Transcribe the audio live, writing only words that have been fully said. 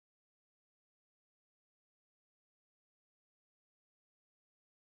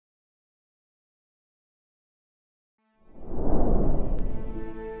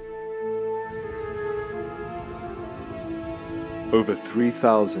Over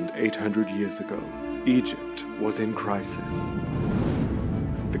 3,800 years ago, Egypt was in crisis.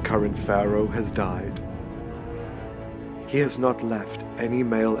 The current pharaoh has died. He has not left any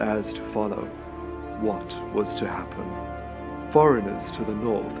male heirs to follow. What was to happen? Foreigners to the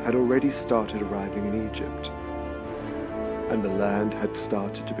north had already started arriving in Egypt, and the land had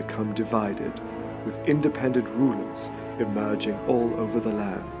started to become divided, with independent rulers emerging all over the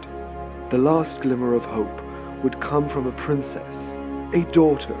land. The last glimmer of hope would come from a princess, a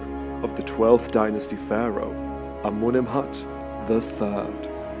daughter of the 12th dynasty pharaoh, Amenemhat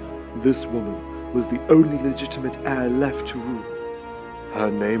III. This woman was the only legitimate heir left to rule.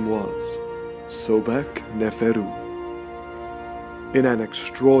 Her name was Sobekneferu. In an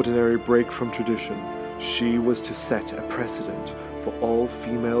extraordinary break from tradition, she was to set a precedent for all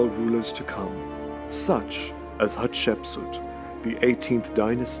female rulers to come, such as Hatshepsut, the 18th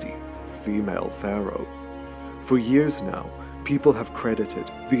dynasty female pharaoh. For years now, people have credited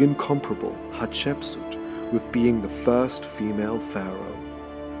the incomparable Hatshepsut with being the first female pharaoh.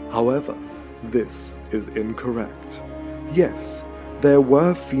 However, this is incorrect. Yes, there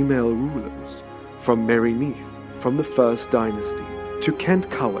were female rulers, from Merinith from the 1st dynasty to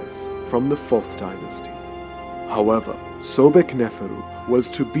Kent-Kawes from the 4th dynasty. However, Sobekneferu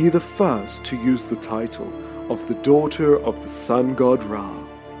was to be the first to use the title of the daughter of the sun god Ra.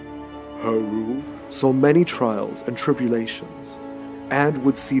 Her rule saw many trials and tribulations, and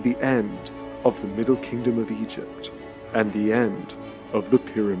would see the end of the Middle Kingdom of Egypt, and the end of the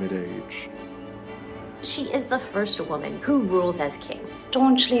Pyramid Age. She is the first woman who rules as king,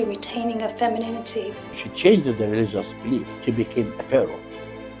 staunchly retaining her femininity. She changed the religious belief. She became a pharaoh.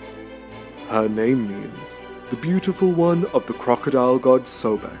 Her name means the beautiful one of the crocodile god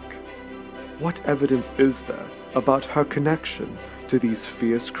Sobek. What evidence is there about her connection to these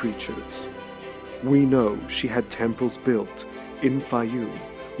fierce creatures? We know she had temples built in Fayum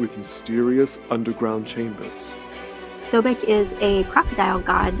with mysterious underground chambers. Sobek is a crocodile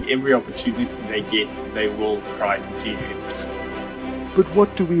god. Every opportunity they get, they will try to kill you. But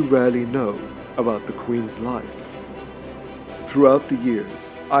what do we rarely know about the Queen's life? Throughout the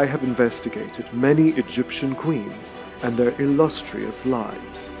years, I have investigated many Egyptian queens and their illustrious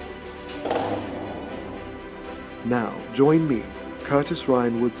lives. Now, join me, Curtis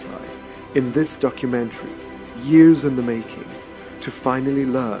Ryan Woodside, in this documentary, years in the making, to finally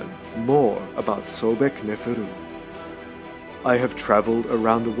learn more about Sobekneferu. I have traveled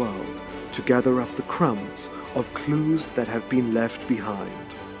around the world to gather up the crumbs of clues that have been left behind,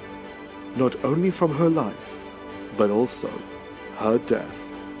 not only from her life, but also her death.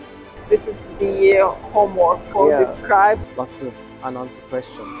 This is the homework for the scribes. Lots of unanswered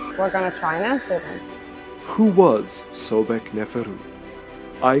questions. We're gonna try and answer them. Who was Sobekneferu?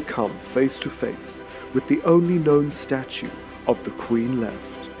 I come face to face with the only known statue of the Queen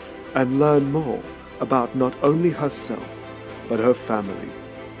left, and learn more about not only herself, but her family,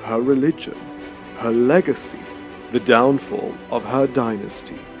 her religion, her legacy, the downfall of her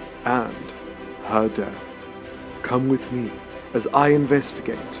dynasty, and her death. Come with me as I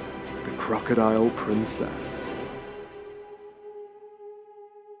investigate the Crocodile Princess.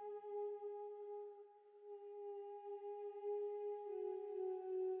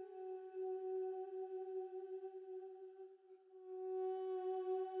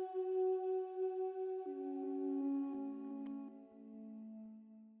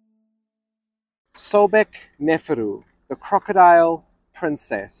 Sobekneferu, the crocodile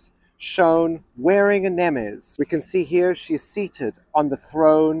princess, shown wearing a nemes. We can see here she's seated on the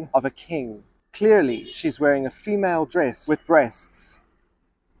throne of a king. Clearly, she's wearing a female dress with breasts.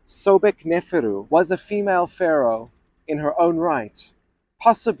 Sobekneferu was a female pharaoh in her own right,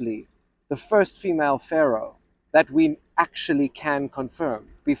 possibly the first female pharaoh that we actually can confirm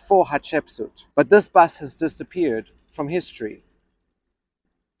before Hatshepsut. But this bust has disappeared from history.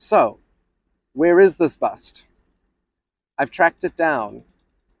 So, where is this bust? I've tracked it down,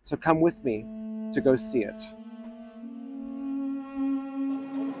 so come with me to go see it.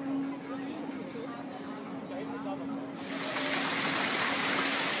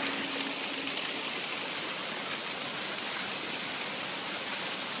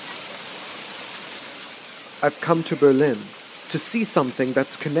 I've come to Berlin to see something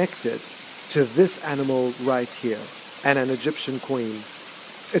that's connected to this animal right here, and an Egyptian queen.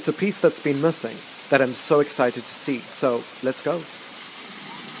 It's a piece that's been missing that I'm so excited to see, so let's go.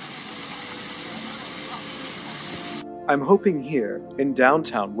 I'm hoping here in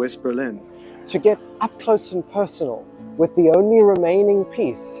downtown West Berlin to get up close and personal with the only remaining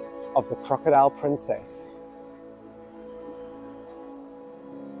piece of the crocodile princess.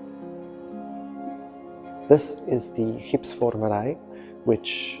 This is the Gipsvormerij,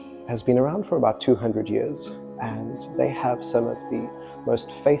 which has been around for about 200 years, and they have some of the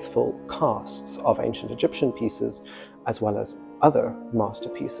most faithful casts of ancient Egyptian pieces, as well as other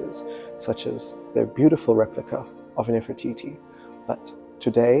masterpieces, such as their beautiful replica of Nefertiti. But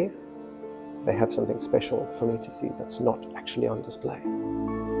today, they have something special for me to see that's not actually on display.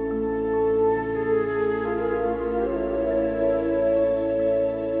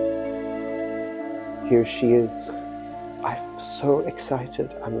 Here she is. I'm so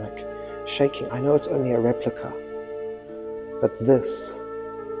excited. I'm like shaking. I know it's only a replica, but this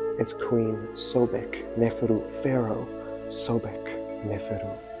is Queen Sobekneferu, Pharaoh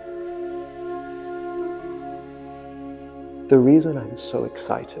Sobekneferu. The reason I'm so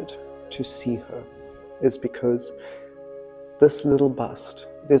excited to see her is because this little bust,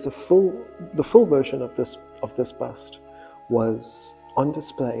 there's the full version of this bust was on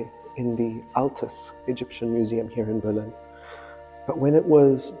display in the Altes Egyptian Museum here in Berlin. But when it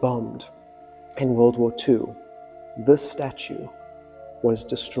was bombed in World War II, this statue was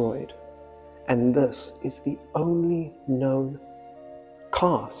destroyed. And this is the only known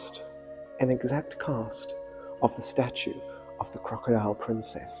cast, an exact cast, of the statue of the crocodile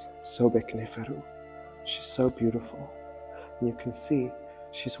princess, Sobekneferu. She's so beautiful. And you can see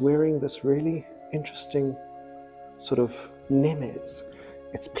she's wearing this really interesting sort of nemes.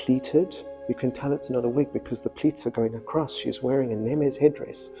 It's pleated. You can tell it's not a wig because the pleats are going across. She's wearing a nemes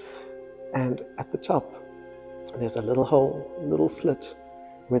headdress. And at the top, there's a little hole, a little slit,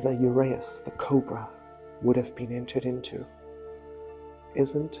 where the uraeus, the cobra, would have been entered into.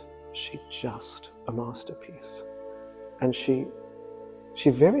 Isn't she just a masterpiece? And she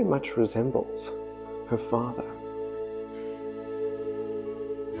very much resembles her father.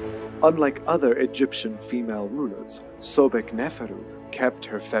 Unlike other Egyptian female rulers, Sobekneferu kept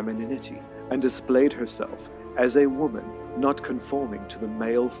her femininity and displayed herself as a woman not conforming to the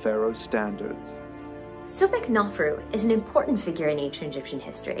male pharaoh standards. Sobekneferu is an important figure in ancient Egyptian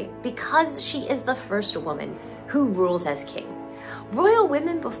history because she is the first woman who rules as king. Royal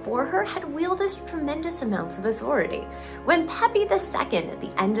women before her had wielded tremendous amounts of authority. When Pepi II at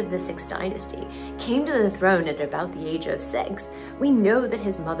the end of the 6th dynasty came to the throne at about the age of 6, we know that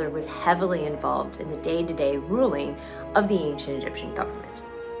his mother was heavily involved in the day-to-day ruling of the ancient Egyptian government.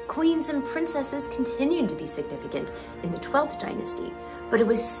 Queens and princesses continued to be significant in the 12th dynasty, but it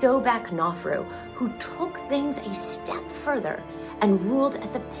was Sobekneferu who took things a step further and ruled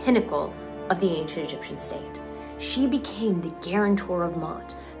at the pinnacle of the ancient Egyptian state. She became the guarantor of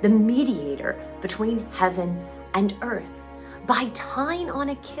Ma'at, the mediator between heaven and earth. By tying on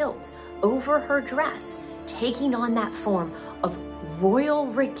a kilt over her dress, taking on that form of royal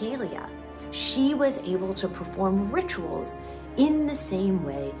regalia, she was able to perform rituals in the same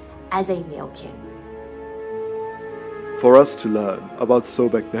way as a male king. For us to learn about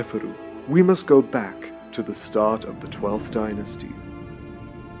Sobekneferu, we must go back to the start of the 12th dynasty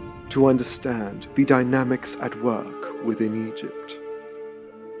to understand the dynamics at work within Egypt.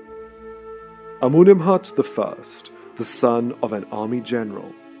 Amenemhat I, the son of an army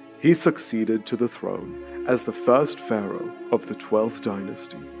general, he succeeded to the throne as the first pharaoh of the 12th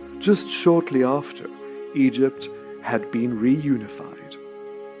dynasty, just shortly after Egypt had been reunified.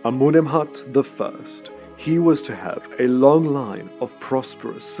 Amenemhat I, he was to have a long line of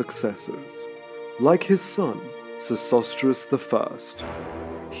prosperous successors. Like his son, Sesostris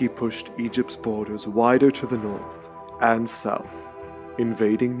I, he pushed Egypt's borders wider to the north and south,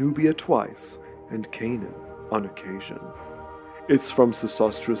 invading Nubia twice and Canaan on occasion. It's from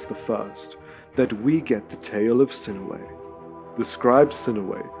Sesostris I that we get the tale of Sinuhe. The scribe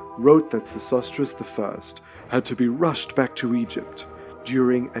Sinuhe wrote that Sesostris I had to be rushed back to Egypt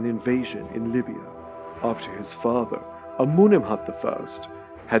during an invasion in Libya after his father, Amenemhat I,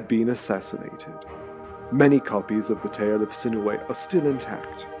 had been assassinated. Many copies of the tale of Sinuhe are still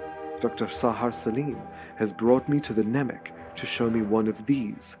intact. Dr. Sahar Salim has brought me to the Nemek to show me one of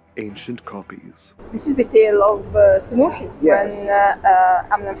these ancient copies. This is the tale of Sinuhe, Yes.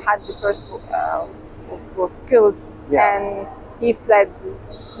 when Amenemhat I was killed, and he fled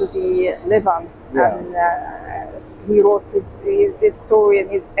to the Levant, and he wrote his story and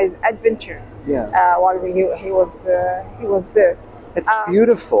his adventure while he was there. It's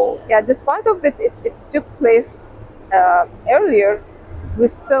beautiful. Yeah, despite of that it took place earlier, we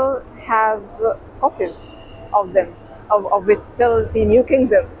still have copies of them, of it till the New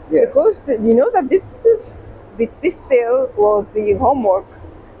Kingdom. Yes. Because you know that this tale was the homework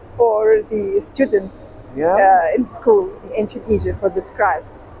for the students in school in ancient Egypt for the scribe.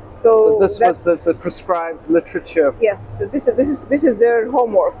 So this was the prescribed literature. Yes, this is their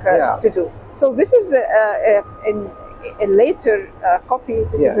homework to do. So this is a later copy.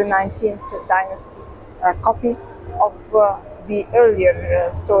 This is the 19th dynasty copy of the earlier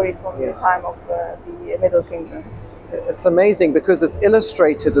story from the time of the Middle Kingdom. It's amazing because it's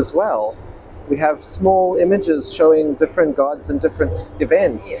illustrated as well. We have small images showing different gods and different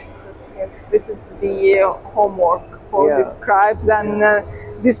events. Yes. This is the homework for the scribes, and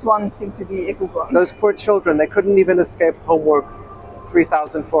this one seemed to be a good one. Those poor children, they couldn't even escape homework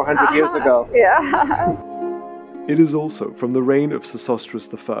 3,400 years ago. Yeah. It is also from the reign of Sesostris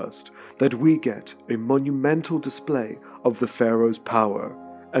I that we get a monumental display of the pharaoh's power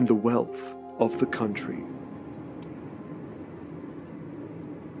and the wealth of the country.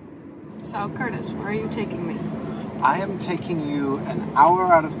 So, Curtis, where are you taking me? I am taking you an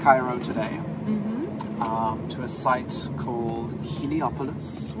hour out of Cairo today to a site called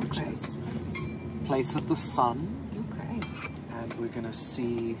Heliopolis, which is place of the sun. Okay. And we're going to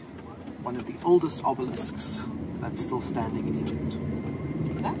see one of the oldest obelisks that's still standing in Egypt.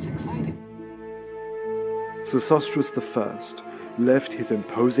 That's exciting. Sesostris I left his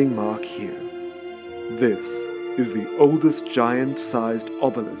imposing mark here. This is the oldest giant-sized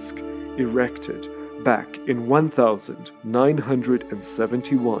obelisk erected back in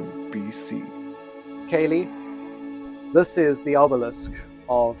 1971 BC. Kaylee, this is the obelisk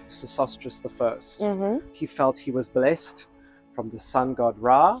of Sesostris I. He felt he was blessed from the sun god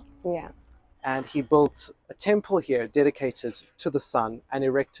Ra. Yeah. And he built a temple here dedicated to the sun and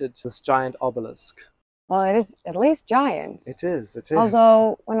erected this giant obelisk. Well, it is at least giant. It is.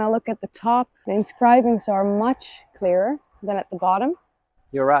 Although, when I look at the top, the inscribings are much clearer than at the bottom.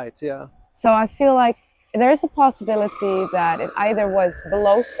 You're right, yeah. So I feel like there is a possibility that it either was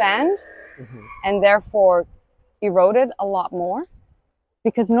below sand and therefore eroded a lot more.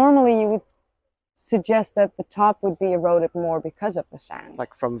 Because normally you would suggest that the top would be eroded more because of the sand.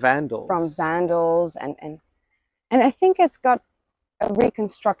 Like from vandals. From vandals, and I think it's got a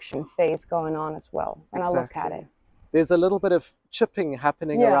reconstruction phase going on as well when I look at it. There's a little bit of chipping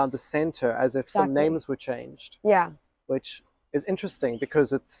happening around the center as if some names were changed. Yeah. Which is interesting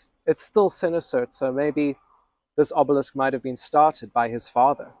because it's still Senusert, so maybe this obelisk might have been started by his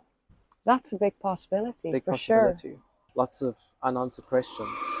father. That's a big possibility, Big for possibility. sure. Lots of unanswered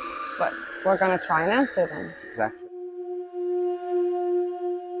questions. But we're going to try and answer them. Exactly.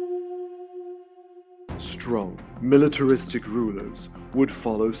 Strong, militaristic rulers would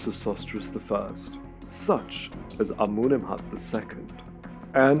follow Sesostris I, such as Amenemhat II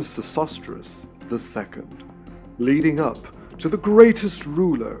and Sesostris II, leading up to the greatest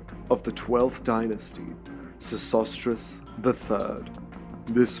ruler of the 12th dynasty, Sesostris III.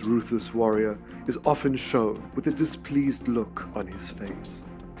 This ruthless warrior is often shown with a displeased look on his face.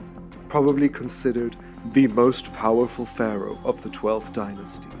 Probably considered the most powerful pharaoh of the 12th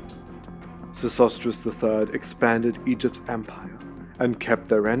dynasty. Sesostris III expanded Egypt's empire and kept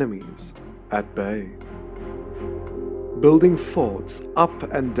their enemies at bay. Building forts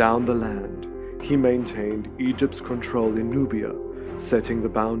up and down the land, he maintained Egypt's control in Nubia, setting the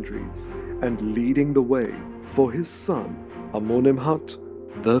boundaries and leading the way for his son Amenemhat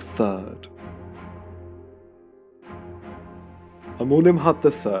III. Amenemhat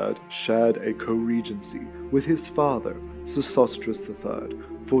III shared a co-regency with his father, Sesostris III,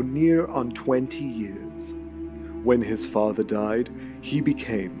 for near on 20 years. When his father died, he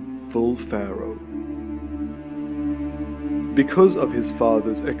became full pharaoh. Because of his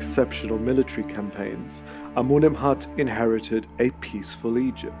father's exceptional military campaigns, Amenemhat inherited a peaceful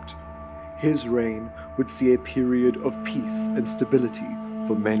Egypt. His reign would see a period of peace and stability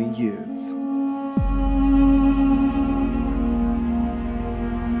for many years.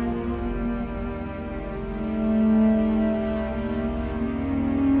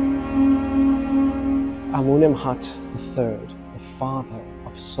 Amenemhat III, the father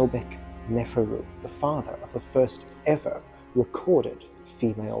of Sobekneferu, the father of the first ever recorded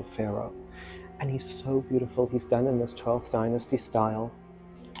female pharaoh. And he's so beautiful. He's done in this 12th dynasty style.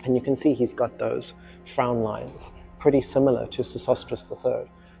 And you can see he's got those frown lines, pretty similar to Sesostris III.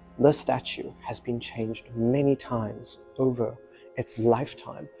 This statue has been changed many times over its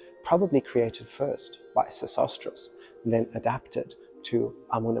lifetime, probably created first by Sesostris, then adapted to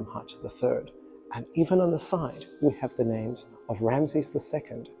Amenemhat III. And even on the side, we have the names of Ramses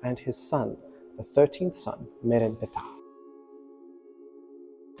II and his son, the 13th son, Merenptah.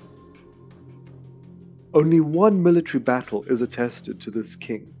 Only one military battle is attested to this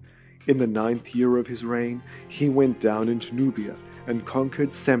king. In the 9th year of his reign, he went down into Nubia and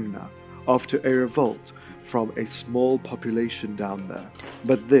conquered Semna after a revolt from a small population down there,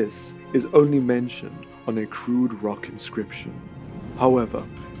 but this is only mentioned on a crude rock inscription. However,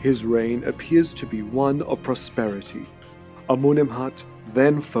 his reign appears to be one of prosperity. Amunimhat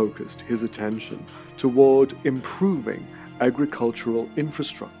then focused his attention toward improving agricultural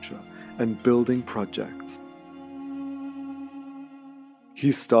infrastructure and building projects.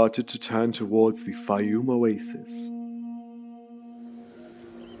 He started to turn towards the Fayum oasis.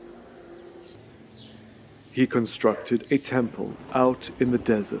 He constructed a temple out in the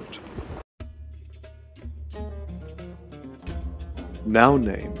desert, now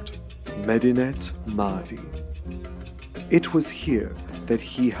named Medinet Mahdi. It was here that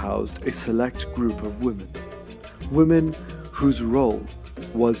he housed a select group of women whose role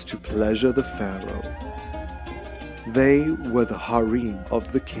was to pleasure the pharaoh. They were the harem of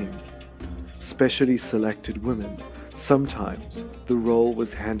the king, specially selected women. Sometimes the role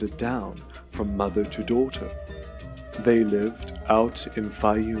was handed down from mother to daughter. They lived out in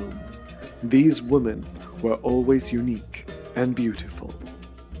Fayum. These women were always unique and beautiful.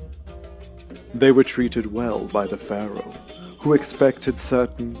 They were treated well by the pharaoh, who expected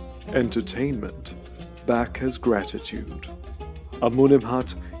certain entertainment back as gratitude.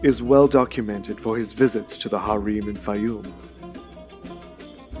 Amunimhat is well documented for his visits to the harem in Fayum.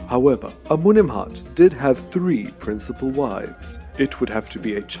 However, Amunimhat did have 3 principal wives. It would have to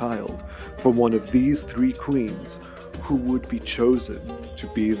be a child from one of these 3 queens who would be chosen to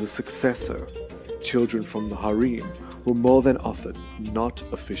be the successor. Children from the harem were more than often not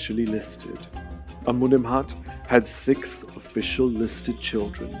officially listed. Amunimhat had 6 official listed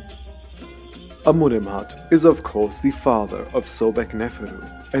children. Amunimhat is of course the father of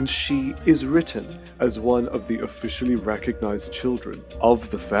Sobekneferu, and she is written as one of the officially recognized children of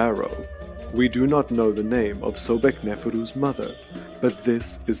the pharaoh. We do not know the name of Sobekneferu's mother, but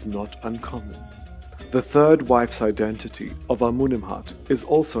this is not uncommon. The 3rd wife's identity of Amunimhat is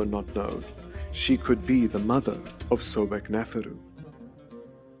also not known. She could be the mother of Sobekneferu.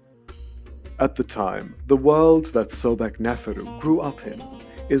 At the time, the world that Sobekneferu grew up in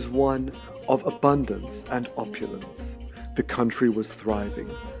is one of abundance and opulence. The country was thriving.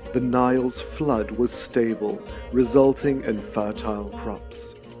 The Nile's flood was stable, resulting in fertile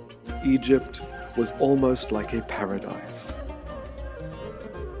crops. Egypt was almost like a paradise.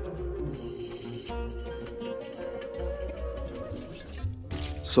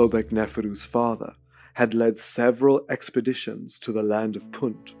 Sobekneferu's father had led several expeditions to the land of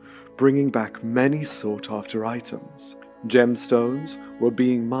Punt, bringing back many sought-after items. Gemstones were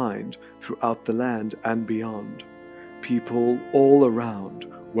being mined throughout the land and beyond. People all around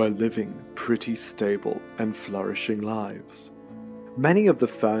were living pretty stable and flourishing lives. Many of the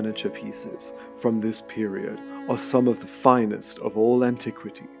furniture pieces from this period are some of the finest of all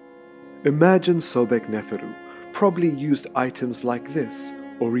antiquity. Imagine Sobekneferu probably used items like this,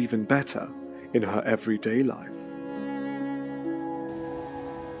 or even better, in her everyday life.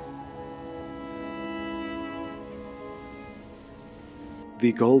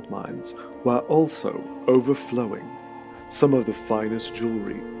 The gold mines were also overflowing. Some of the finest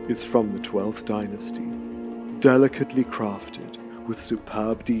jewelry is from the 12th dynasty, delicately crafted with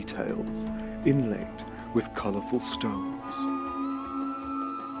superb details, inlaid with colorful stones.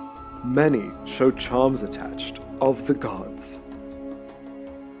 Many show charms attached of the gods.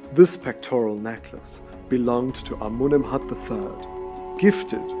 This pectoral necklace belonged to Amunimhat III,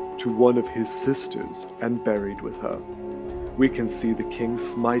 gifted to one of his sisters and buried with her. We can see the king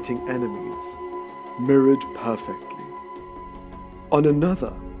smiting enemies, mirrored perfectly. On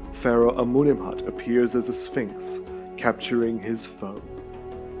another, Pharaoh Amunimhat appears as a sphinx, capturing his foe.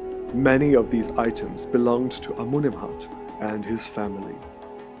 Many of these items belonged to Amunimhat and his family.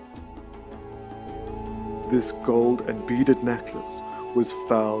 This gold and beaded necklace was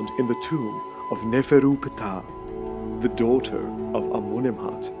found in the tomb of Neferu Ptah, the daughter of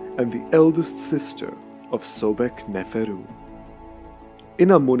Amunimhat and the eldest sister of Sobekneferu. In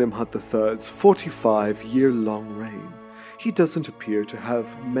Amunimhat III's 45-year-long reign, he doesn't appear to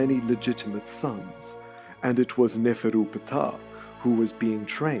have many legitimate sons, and it was Neferu Ptah who was being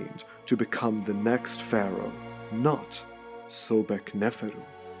trained to become the next pharaoh, not Sobekneferu.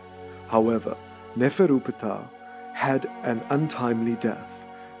 However, Neferu Ptah had an untimely death,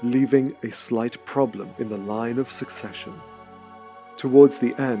 leaving a slight problem in the line of succession. Towards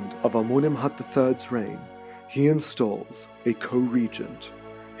the end of Amunimhat III's reign, he installs a co-regent,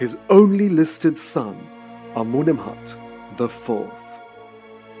 his only listed son, Amunimhat IV.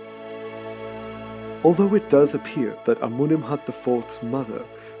 Although it does appear that Amunimhat IV's mother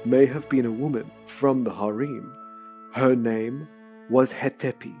may have been a woman from the harem, her name was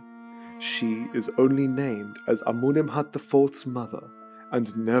Hetepi. she is only named as Amunimhat IV's mother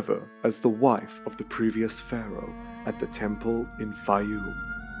and never as the wife of the previous pharaoh at the temple in Fayum.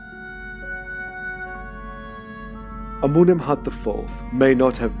 Amunimhat IV may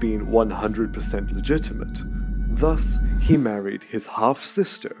not have been 100% legitimate, thus he married his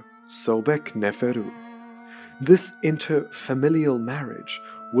half-sister, Sobekneferu. This interfamilial marriage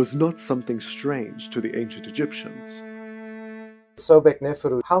was not something strange to the ancient Egyptians.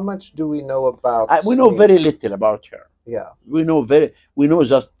 Sobekneferu, how much do we know about We know very little about her. Yeah. We know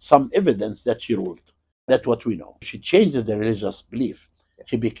just some evidence that she ruled. That's what we know. She changed the religious belief.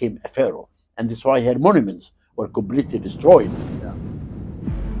 She became a pharaoh. And that's why her monuments were completely destroyed. Yeah.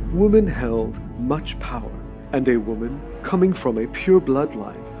 Women held much power, and a woman coming from a pure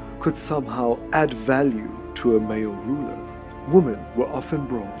bloodline could somehow add value to a male ruler. Women were often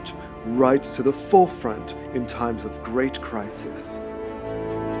brought right to the forefront in times of great crisis.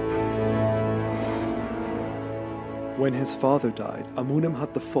 When his father died,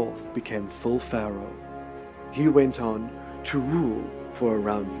 Amunimhat IV became full pharaoh. He went on to rule for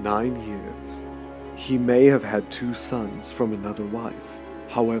around 9 years. He may have had 2 sons from another wife.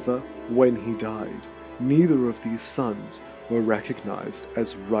 However, when he died, neither of these sons were recognized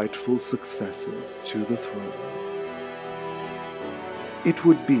as rightful successors to the throne. It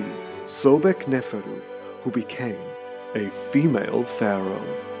would be Sobekneferu who became a female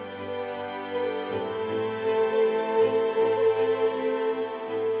pharaoh.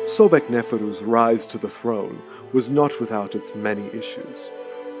 Sobekneferu's rise to the throne was not without its many issues.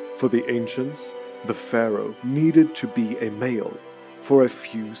 For the ancients, the pharaoh needed to be a male for a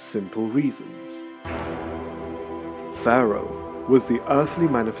few simple reasons. Pharaoh was the earthly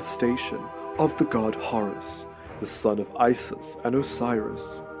manifestation of the god Horus, the son of Isis and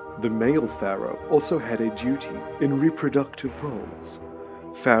Osiris. The male pharaoh also had a duty in reproductive roles.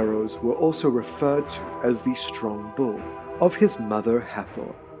 Pharaohs were also referred to as the strong bull of his mother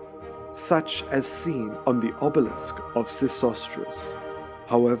Hathor, such as seen on the obelisk of Sesostris.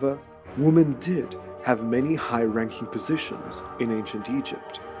 However, women did have many high-ranking positions in ancient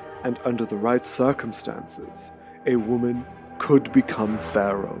Egypt, and under the right circumstances, a woman could become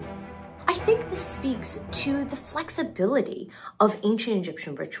pharaoh. I think this speaks to the flexibility of ancient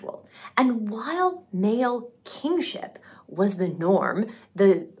Egyptian ritual. And while male kingship was the norm,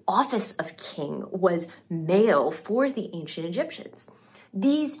 the office of king was male for the ancient Egyptians.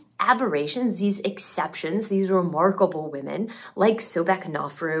 These aberrations, these exceptions, these remarkable women like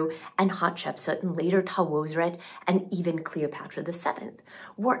Sobekneferu and Hatshepsut and later Tawosret and even Cleopatra VII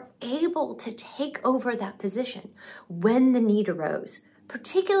were able to take over that position when the need arose,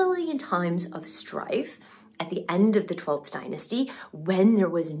 particularly in times of strife at the end of the 12th dynasty when there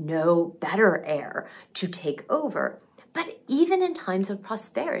was no better heir to take over, but even in times of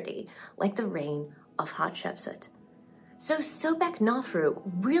prosperity like the reign of Hatshepsut. So Sobekneferu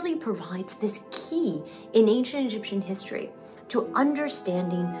really provides this key in ancient Egyptian history to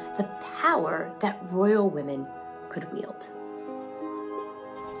understanding the power that royal women could wield.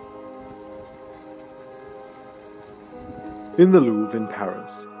 In the Louvre in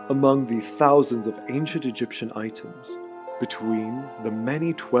Paris, among the thousands of ancient Egyptian items, between the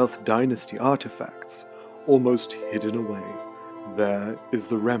many 12th dynasty artifacts almost hidden away, there is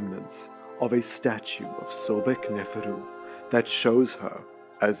the remnants of a statue of Sobekneferu that shows her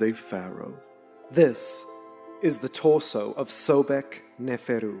as a pharaoh. This is the torso of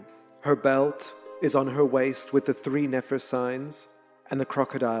Sobekneferu. Her belt is on her waist with the 3 Nefer signs and the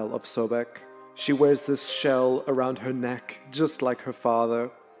crocodile of Sobek. She wears this shell around her neck, just like her father.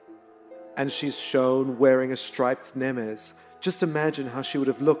 And she's shown wearing a striped nemes. Just imagine how she would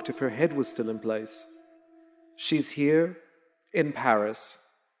have looked if her head was still in place. She's here in Paris.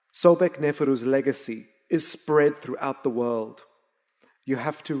 Sobekneferu's legacy is spread throughout the world. You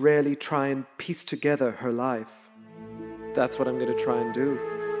have to really try and piece together her life. That's what I'm going to try and do.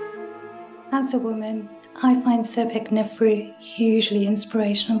 As a woman, I find Sobekneferu hugely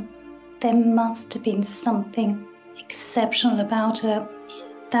inspirational. There must have been something exceptional about her,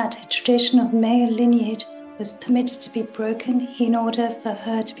 that a tradition of male lineage was permitted to be broken in order for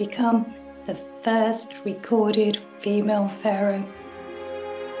her to become the first recorded female pharaoh.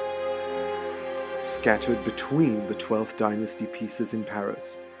 Scattered between the 12th dynasty pieces in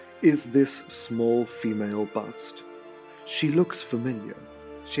Paris is this small female bust. She looks familiar.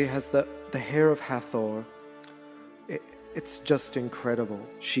 She has the hair of Hathor. It's just incredible.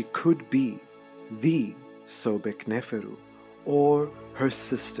 She could be the Sobekneferu or her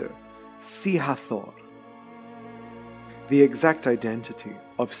sister, Si-Hathor. The exact identity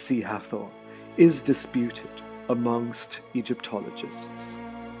of Si-Hathor is disputed amongst Egyptologists.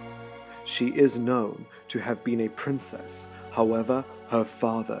 She is known to have been a princess, however, her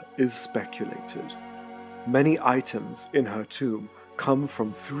father is speculated. Many items in her tomb come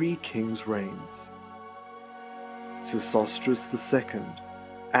from 3 kings' reigns: Sesostris II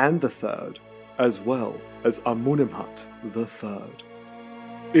and III, as well as Amenemhat III.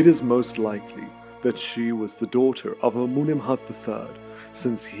 It is most likely that she was the daughter of Amenemhat III,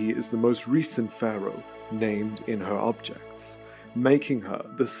 since he is the most recent pharaoh named in her objects, making her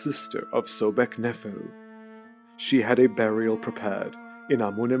the sister of Sobekneferu. She had a burial prepared in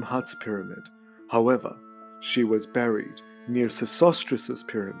Amenemhat's pyramid. However, she was buried near Sesostris'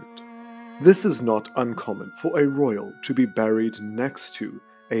 pyramid. This is not uncommon for a royal to be buried next to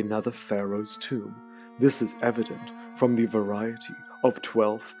another pharaoh's tomb. This is evident from the variety of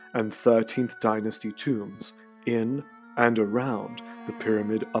 12th and 13th dynasty tombs in and around the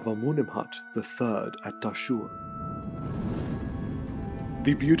pyramid of Amenemhat III at Dashur.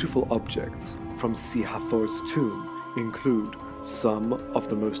 The beautiful objects from Si-Hathor's tomb include some of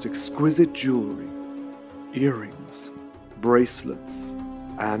the most exquisite jewelry, earrings, bracelets,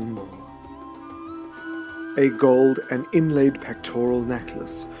 and more. A gold and inlaid pectoral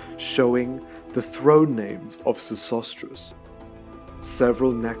necklace showing the throne names of Sesostris.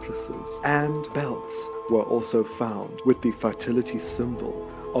 Several necklaces and belts were also found with the fertility symbol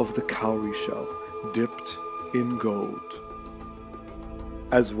of the cowrie shell dipped in gold,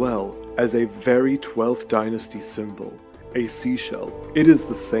 as well as a very 12th dynasty symbol, a seashell. It is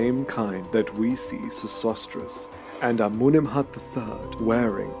the same kind that we see Sesostris and Amenemhat III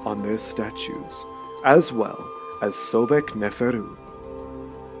wearing on their statues, as well as Sobekneferu.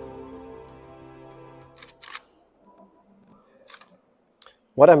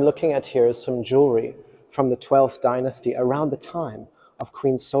 What I'm looking at here is some jewelry from the 12th dynasty around the time of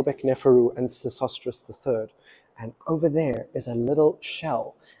Queen Sobekneferu and Sesostris III. And over there is a little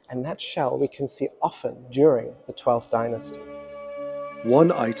shell, and that shell we can see often during the 12th dynasty.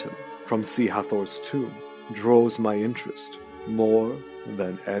 One item from Si-Hathor's tomb draws my interest more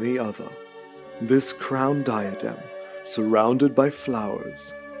than any other. This crown diadem, surrounded by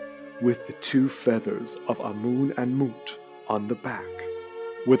flowers, with the 2 feathers of Amun and Mut on the back,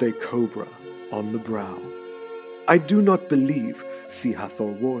 with a cobra on the brow. I do not believe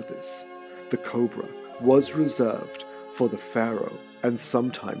Si-Hathor wore this. The cobra was reserved for the pharaoh and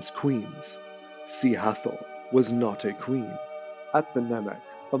sometimes queens. Si-Hathor was not a queen. At the Nemek,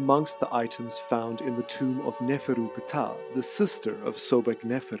 amongst the items found in the tomb of Neferu Ptah, the sister of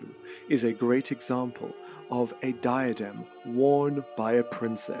Sobekneferu, is a great example of a diadem worn by a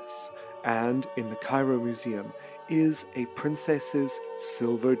princess, and in the Cairo Museum is a princess's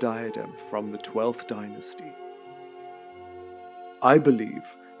silver diadem from the 12th dynasty. I believe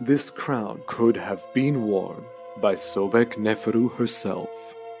this crown could have been worn by Sobekneferu herself.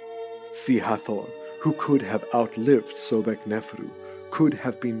 Si-Hathor, who could have outlived Sobekneferu, could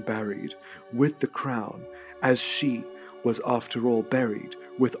have been buried with the crown, as she was after all buried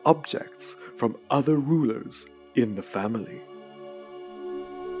with objects from other rulers in the family.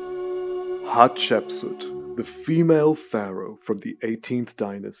 Hatshepsut, the female pharaoh from the 18th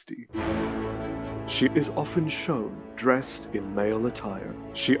dynasty. She is often shown dressed in male attire.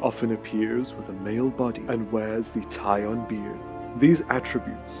 She often appears with a male body and wears the tie-on beard. These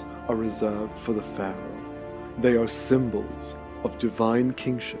attributes are reserved for the pharaoh. They are symbols of divine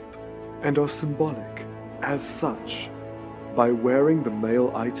kingship and are symbolic as such. By wearing the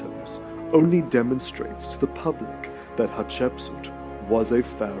male items only demonstrates to the public that Hatshepsut was a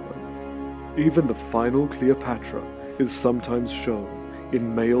pharaoh. Even the final Cleopatra is sometimes shown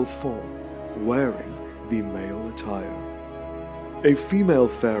in male form, wearing the male attire. A female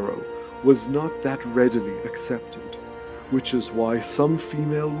pharaoh was not that readily accepted, which is why some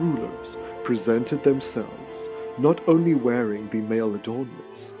female rulers presented themselves not only wearing the male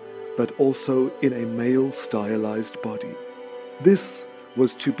adornments, but also in a male stylized body. This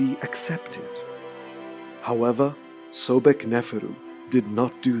was to be accepted. However, Sobekneferu did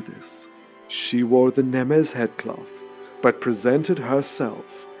not do this. She wore the Nemes headcloth, but presented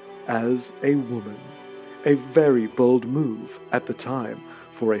herself as a woman. A very bold move at the time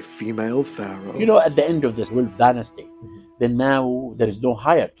for a female pharaoh. You know, at the end of the 12th dynasty, then now there is no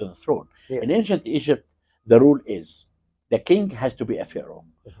heir to the throne. Yes. In ancient Egypt, the rule is the king has to be a pharaoh.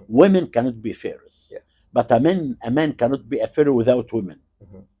 Women cannot be pharaohs. Yes. But a man cannot be a pharaoh without women.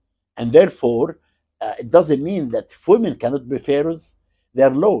 And therefore, it doesn't mean that if women cannot be pharaohs,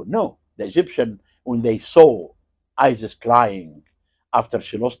 they're low. No. The Egyptian, when they saw Isis crying after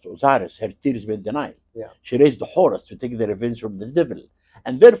she lost Osiris, her tears made the Nile. Yeah. She raised Horus to take the revenge from the devil.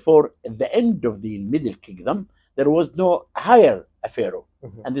 And therefore, at the end of the Middle Kingdom, there was no higher a pharaoh.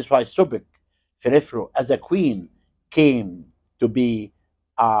 And this is why Sobekneferu as a queen came to be,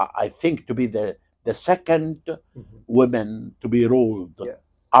 I think, to be the second woman to be ruled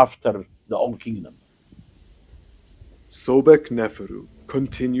after the Old Kingdom. Sobekneferu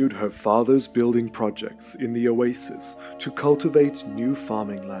continued her father's building projects in the oasis to cultivate new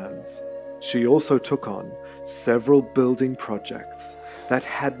farming lands. She also took on several building projects that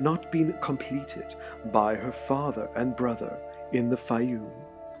had not been completed by her father and brother in the Fayum.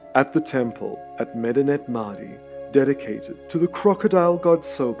 At the temple at Medinet Mahdi, dedicated to the crocodile god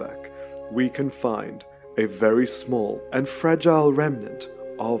Sobek, we can find a very small and fragile remnant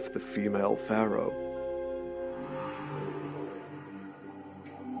of the female pharaoh.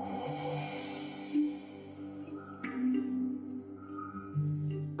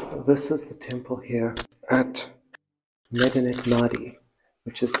 This is the temple here at Medinet Mahdi,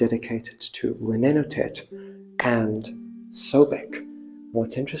 which is dedicated to Renenotet and Sobek.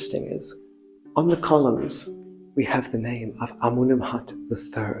 What's interesting is, on the columns, we have the name of Amunimhat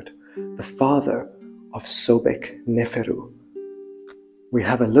III, the father of Sobekneferu. We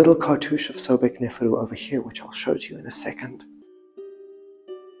have a little cartouche of Sobekneferu over here, which I'll show to you in a second.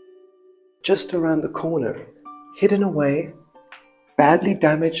 Just around the corner, hidden away, badly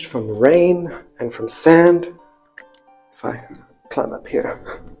damaged from rain and from sand. If I climb up here,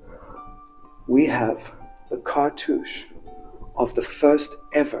 we have the cartouche of the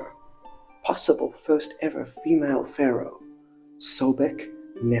possible first ever female pharaoh,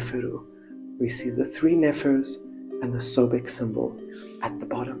 Sobekneferu. We see the three Nefers and the Sobek symbol at the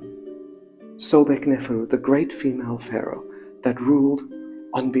bottom. Sobekneferu, the great female pharaoh that ruled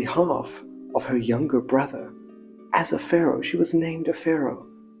on behalf of her younger brother. As a pharaoh, she was named a pharaoh.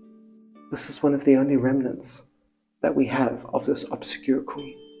 This is one of the only remnants that we have of this obscure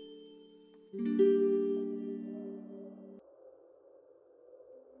queen.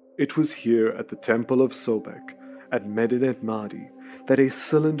 It was here at the temple of Sobek, at Medinet Mahdi, that a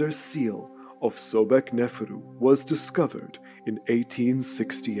cylinder seal of Sobekneferu was discovered in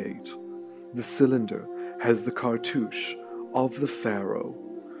 1868. The cylinder has the cartouche of the pharaoh,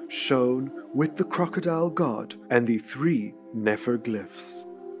 shown with the crocodile god and the three Nefer glyphs.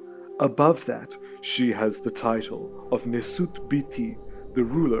 Above that, she has the title of Nesut Biti, the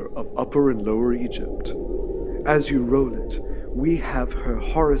ruler of Upper and Lower Egypt. As you roll it, we have her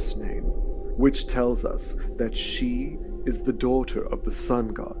Horus name, which tells us that she is the daughter of the sun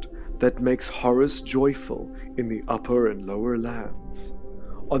god that makes Horus joyful in the upper and lower lands.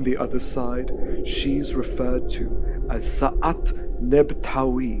 On the other side, she's referred to as Sa'at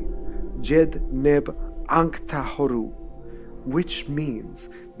Nebtawi, Jed Neb Anktahoru, which means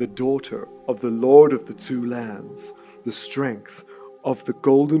the daughter of the Lord of the Two Lands, the strength of the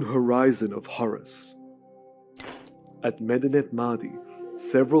golden horizon of Horus. At Medinet Mahdi,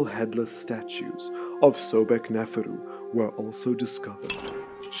 several headless statues of Sobekneferu were also discovered.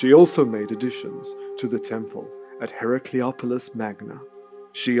 She also made additions to the temple at Heracleopolis Magna.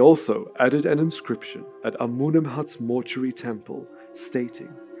 She also added an inscription at Amunimhat's mortuary temple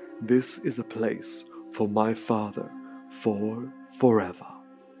stating, "This is a place for my father for forever."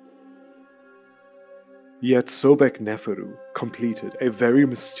 Yet Sobekneferu completed a very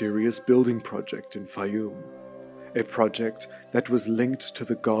mysterious building project in Fayum, a project that was linked to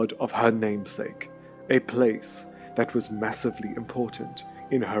the god of her namesake, a place that was massively important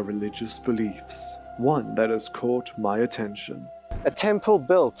in her religious beliefs, one that has caught my attention. A temple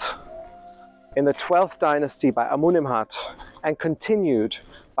built in the 12th dynasty by Amunimhat and continued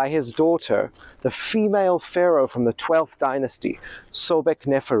by his daughter, the female pharaoh from the 12th dynasty,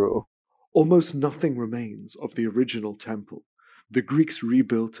 Sobekneferu. Almost nothing remains of the original temple. The Greeks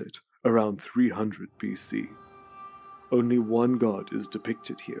rebuilt it around 300 BC. Only one god is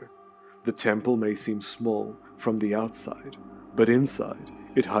depicted here. The temple may seem small from the outside, but inside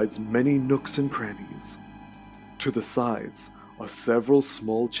it hides many nooks and crannies. To the sides are several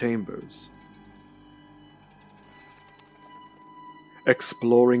small chambers.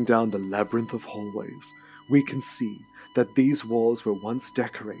 Exploring down the labyrinth of hallways, we can see that these walls were once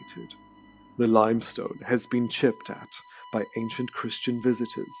decorated. The limestone has been chipped at by ancient Christian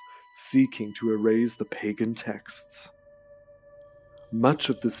visitors seeking to erase the pagan texts. Much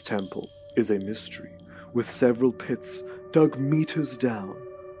of this temple is a mystery, with several pits dug meters down.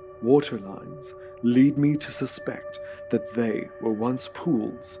 Water lines lead me to suspect that they were once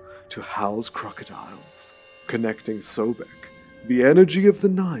pools to house crocodiles, connecting Sobek, the energy of the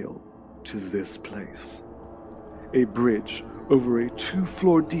Nile, to this place. A bridge over a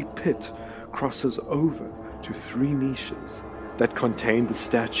 2-floor deep pit crosses over to 3 niches that contain the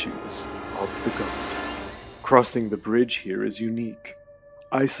statues of the god. Crossing the bridge here is unique.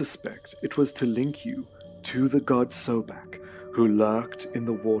 I suspect it was to link you to the god Sobek, who lurked in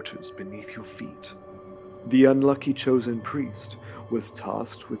the waters beneath your feet. The unlucky chosen priest was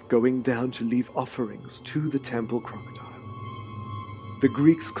tasked with going down to leave offerings to the temple crocodile. The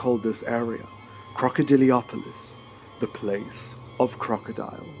Greeks called this area Crocodiliopolis, the place of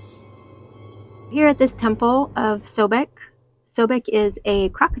crocodiles. Here at this temple of Sobek, Sobek is a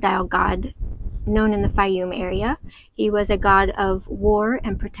crocodile god known in the Fayum area. He was a god of war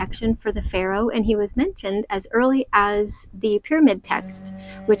and protection for the pharaoh, and he was mentioned as early as the pyramid text,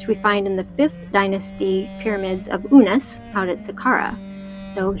 which we find in the 5th dynasty pyramids of Unas out at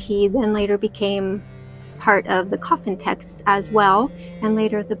Saqqara. So he then later became part of the coffin texts as well, and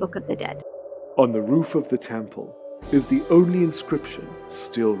later the Book of the Dead. On the roof of the temple is the only inscription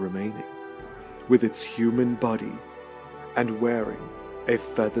still remaining, with its human body and wearing a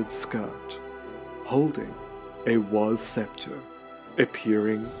feathered skirt, holding a waz scepter,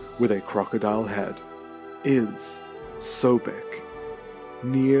 appearing with a crocodile head, is Sobek,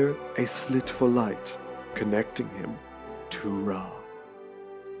 near a slit for light connecting him to Ra.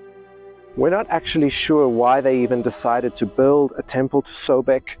 We're not actually sure why they even decided to build a temple to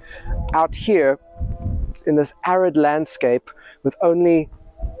Sobek out here in this arid landscape with only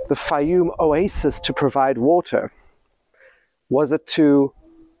the Fayum oasis to provide water. Was it to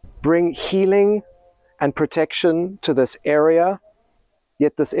bring healing and protection to this area,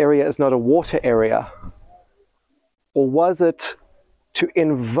 yet this area is not a water area? Or was it to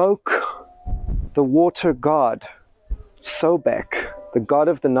invoke the water god, Sobek, the god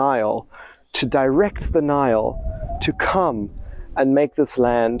of the Nile, to direct the Nile to come and make this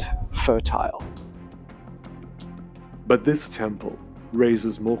land fertile? But this temple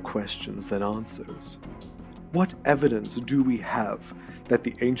raises more questions than answers. What evidence do we have that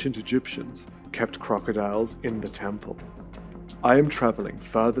the ancient Egyptians kept crocodiles in the temple? I am traveling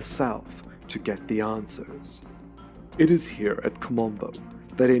further south to get the answers. It is here at Komombo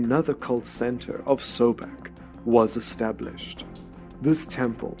that another cult center of Sobek was established. This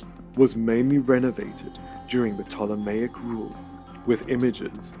temple was mainly renovated during the Ptolemaic rule, with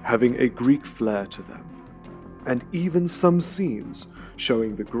images having a Greek flair to them, and even some scenes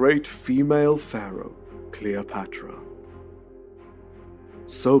showing the great female pharaoh Cleopatra.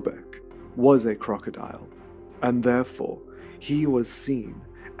 Sobek was a crocodile, and therefore he was seen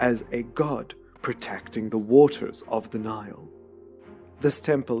as a god protecting the waters of the Nile. This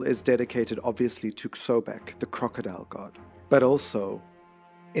temple is dedicated obviously to Sobek, the crocodile god, but also,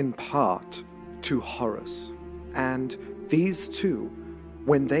 in part, to Horus. And these two,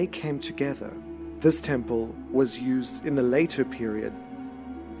 when they came together, this temple was used in the later period,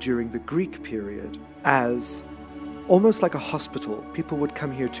 during the Greek period, as almost like a hospital. People would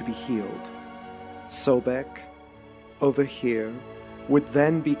come here to be healed. Sobek, over here, would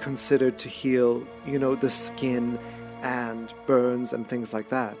then be considered to heal, the skin and burns and things like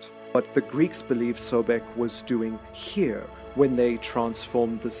that. What the Greeks believed Sobek was doing here when they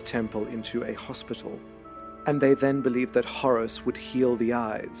transformed this temple into a hospital. And they then believed that Horus would heal the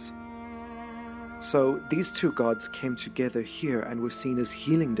eyes. So these two gods came together here and were seen as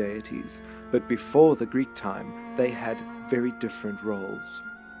healing deities, but before the Greek time, they had very different roles.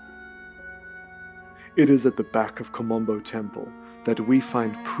 It is at the back of Komombo Temple that we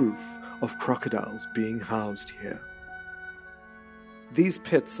find proof of crocodiles being housed here. These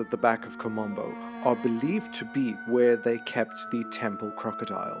pits at the back of Komombo are believed to be where they kept the temple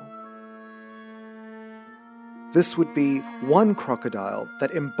crocodile. This would be one crocodile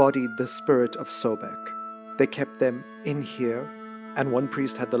that embodied the spirit of Sobek. They kept them in here, and one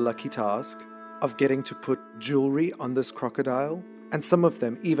priest had the lucky task of getting to put jewelry on this crocodile, and some of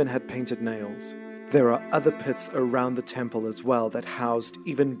them even had painted nails. There are other pits around the temple as well that housed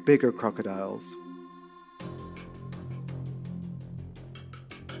even bigger crocodiles.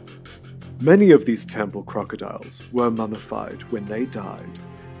 Many of these temple crocodiles were mummified when they died.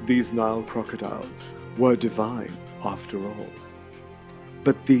 These Nile crocodiles were divine after all.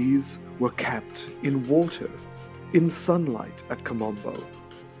 But these were kept in water, in sunlight at Komombo.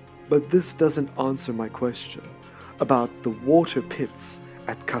 But this doesn't answer my question about the water pits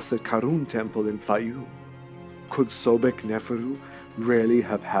at Kaset Karun Temple in Fayum. Could Sobekneferu really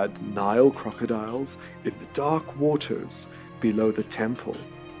have had Nile crocodiles in the dark waters below the temple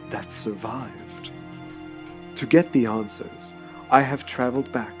that survived? To get the answers, I have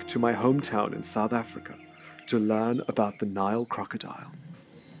traveled back to my hometown in South Africa to learn about the Nile crocodile.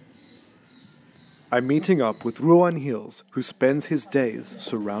 I'm meeting up with Ruan Hills, who spends his days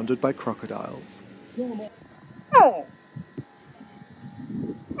surrounded by crocodiles.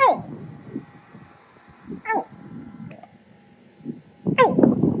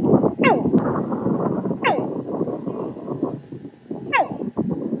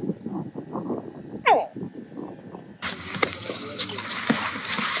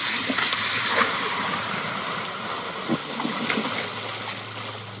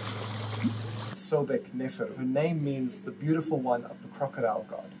 Sobekneferu. Her name means the beautiful one of the crocodile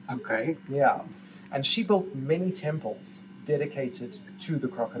god. Okay. Yeah. And she built many temples dedicated to the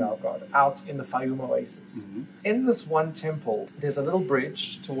crocodile god out in the Fayum oasis. In this one temple, there's a little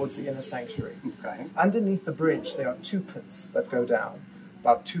bridge towards the inner sanctuary. Okay. Underneath the bridge, there are 2 pits that go down,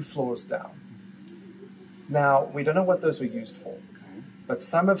 about 2 floors down. Now, we don't know what those were used for, but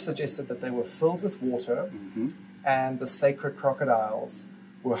some have suggested that they were filled with water and the sacred crocodiles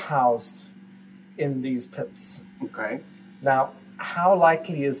were housed in these pits. Okay. Now, how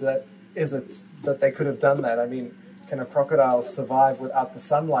likely is it that they could have done that? I mean, can a crocodile survive without the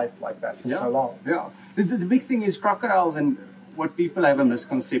sunlight like that for so long? Yeah. The big thing is crocodiles, and what people have a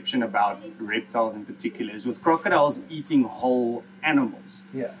misconception about reptiles in particular is with crocodiles eating whole animals.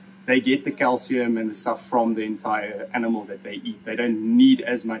 Yeah. They get the calcium and the stuff from the entire animal that they eat. They don't need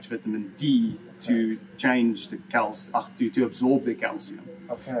as much vitamin D to change the to absorb the calcium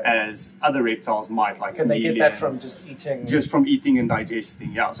as other reptiles might, like Can they get that from just eating? Just from eating and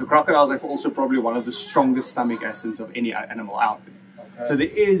digesting, yeah. So crocodiles have also probably one of the strongest stomach acids of any animal out there. So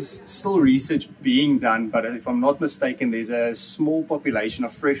there is still research being done, but if I'm not mistaken, there's a small population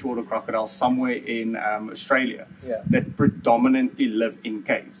of freshwater crocodiles somewhere in Australia that predominantly live in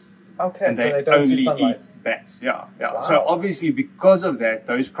caves. Okay, and so they they don't only see sunlight. eat bats. Yeah, yeah. Wow. So obviously, because of that,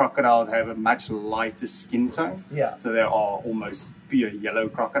 those crocodiles have a much lighter skin tone. Yeah. So they are almost pure yellow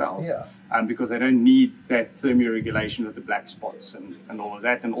crocodiles. Yeah. Because they don't need that thermoregulation with the black spots and all of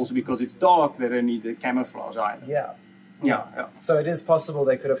that, and also because it's dark, they don't need the camouflage either. Yeah. Yeah, yeah. So it is possible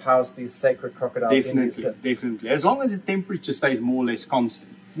they could have housed these sacred crocodiles in these pits. Definitely. As long as the temperature stays more or less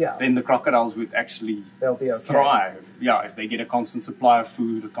constant, Yeah. then the crocodiles would actually They'll be okay. thrive. Yeah, if they get a constant supply of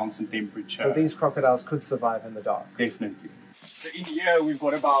food, a constant temperature. So these crocodiles could survive in the dark. Definitely. So in here we've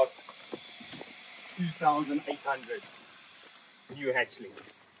got about 2,800 new hatchlings.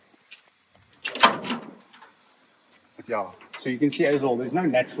 Yeah, so you can see as well, there's no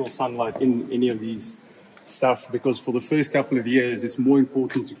natural sunlight in any of these stuff, because for the first couple of years it's more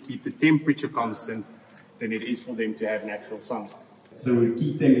important to keep the temperature constant than it is for them to have natural sunlight. So we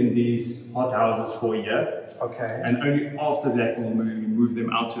keep them in these hot houses for a year. Okay. And only after that we'll move them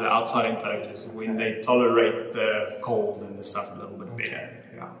out to the outside enclosures when they tolerate the cold and the stuff a little bit better.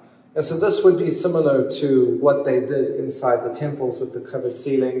 Yeah. And so this would be similar to what they did inside the temples with the covered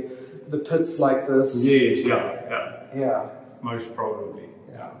ceiling, the pits like this. Yes, yeah, yeah. Yeah. Most probably.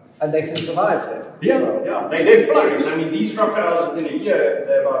 Yeah. And they can survive there. Yeah, So- yeah. They flourish. I mean, these crocodiles within a year,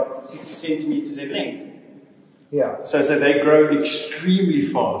 they're about 60 centimeters in length. Yeah. So they grow extremely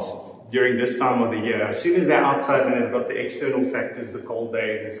fast during this time of the year. As soon as they're outside and they've got the external factors, the cold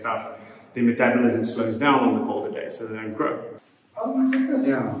days and stuff, their metabolism slows down on the colder days, so they don't grow. Oh my goodness.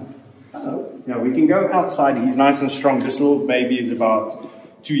 Yeah. Hello. Yeah, we can go outside. He's nice and strong. This little baby is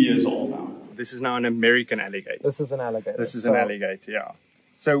about 2 years old now. This is now an American alligator. This is an alligator. This is an alligator, yeah.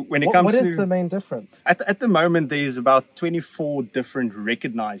 So when it What comes to... is the main difference? At the moment, there's about 24 different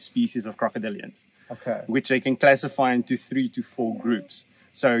recognized species of crocodilians, Okay. which they can classify into 3 to 4 groups.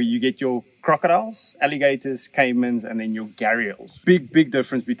 So you get your crocodiles, alligators, caimans, and then your gharials. Big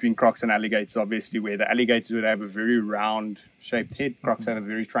difference between crocs and alligators, obviously, where the alligators would have a very round-shaped head. Crocs have a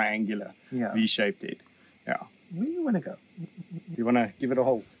very triangular, V-shaped head. Yeah. Where do you want to go? You want to give it a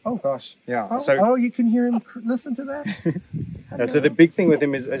hold? Oh gosh. Yeah. Oh, you can hear him listen to that? Yeah, so the big thing with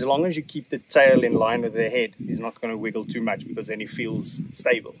him is as long as you keep the tail in line with the head, he's not going to wiggle too much because then he feels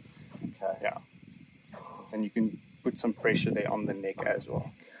stable. Okay. Yeah. And you can put some pressure there on the neck as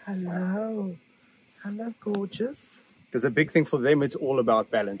well. Hello. Hello, gorgeous. Because the big thing for them, it's all about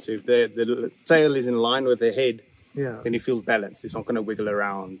balance. So if the tail is in line with the head, then he feels balanced. He's not going to wiggle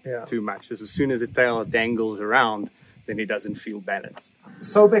around too much. Just as soon as the tail dangles around, then he doesn't feel balanced.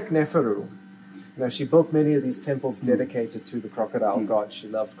 Sobekneferu, she built many of these temples dedicated to the crocodile god. She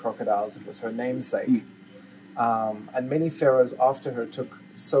loved crocodiles. It was her namesake. And many pharaohs after her took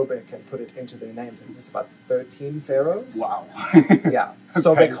Sobek and put it into their names. I think it's about 13 pharaohs. Wow. Yeah.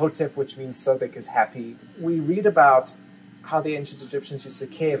 Sobek Hotep, which means Sobek is happy. We read about how the ancient Egyptians used to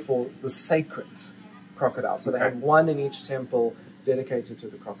care for the sacred crocodile. So they had one in each temple dedicated to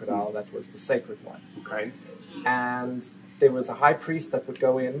the crocodile. That was the sacred one. Okay. And there was a high priest that would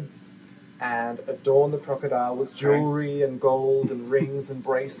go in and adorn the crocodile with jewelry and gold and rings and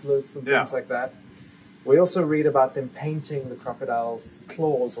bracelets and things like that. We also read about them painting the crocodile's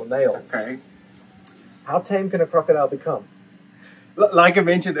claws or nails. Okay. How tame can a crocodile become? Like I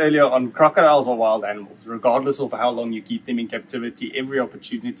mentioned earlier on, crocodiles are wild animals. Regardless of how long you keep them in captivity, every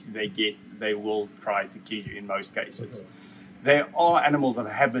opportunity they get, they will try to kill you in most cases. They are animals of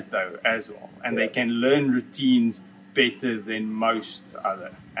habit though as well, and they can learn routines better than most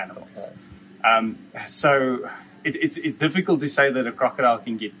other animals. So it's difficult to say that a crocodile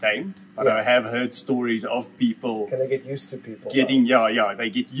can get tamed, but I have heard stories of people. Can they get used to people? They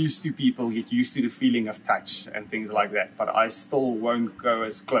get used to people, get used to the feeling of touch and things like that. But I still won't go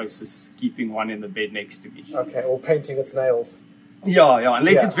as close as keeping one in the bed next to me. Okay, or painting its nails.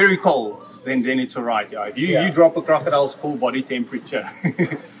 Unless it's very cold, then it's alright. If you drop a crocodile's core body temperature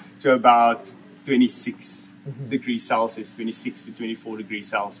to about 26 degrees Celsius, 26 to 24 degrees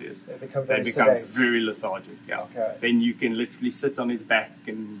Celsius, they become very lethargic. Okay. Then you can literally sit on his back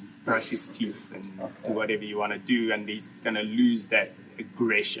and brush his teeth and do whatever you want to do, and he's going to lose that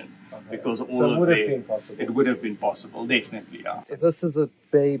aggression because it would have been possible, definitely. So this is a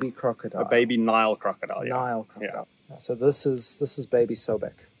baby crocodile. A baby Nile crocodile. Nile crocodile. Yeah. So this is baby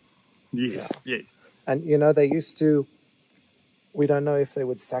Sobek. Yes. And they used to. We don't know if they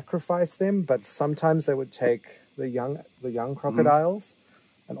would sacrifice them, but sometimes they would take the young crocodiles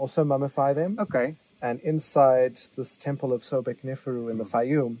and also mummify them. Okay. And inside this temple of Sobekneferu in the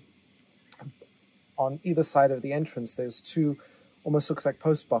Fayum, on either side of the entrance, there's two, almost looks like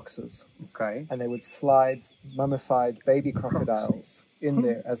post boxes. Okay. And they would slide mummified baby crocodiles in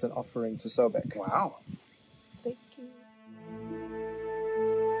there as an offering to Sobek. Wow. Thank you.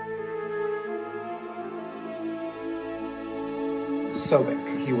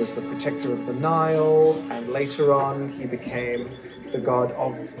 Sobek. He was the protector of the Nile, and later on he became the god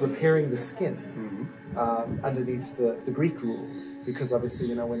of repairing the skin underneath the Greek rule, because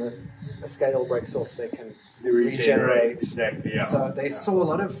obviously, when a scale breaks off, they can regenerate. Exactly, yeah. So they saw a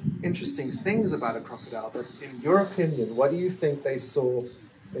lot of interesting things about a crocodile, but in your opinion, what do you think they saw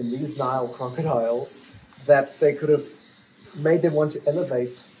in these Nile crocodiles that they could have made them want to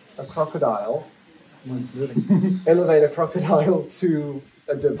elevate a crocodile elevate a crocodile to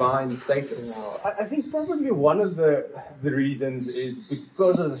a divine status? I think probably one of the reasons is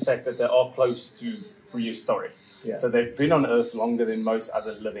because of the fact that they are close to prehistoric. Yeah. So they've been on Earth longer than most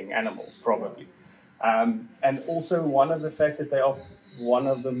other living animals, probably. And also one of the facts that they are one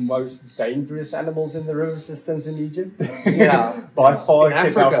of the most dangerous animals in the river systems in Egypt. Yeah. By far, in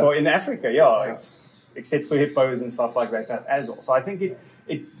except Africa. In Africa, except for hippos and stuff like that as well. So I think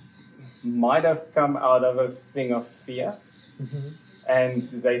it might have come out of a thing of fear, and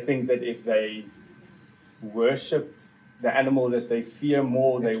they think that if they worshipped the animal that they fear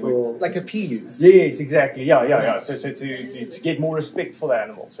more, they will like appease. Yes, exactly. Yeah. So to get more respect for the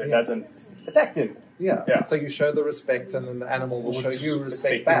animal, so it doesn't attack them. Yeah. So you show the respect, and then the animal will show you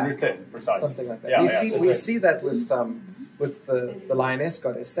respect back. In return, precisely. Something like that. We see that with the lioness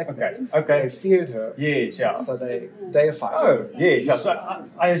goddess Sekhmet. Okay. They feared her. Yeah. So they deified her. Oh, yeah. So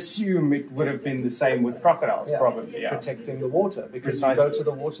I assume it would have been the same with crocodiles, probably. Yeah. Protecting the water, because you go to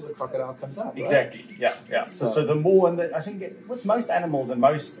the water, the crocodile comes out. Right? Exactly. Yeah. So the more, and I think with most animals and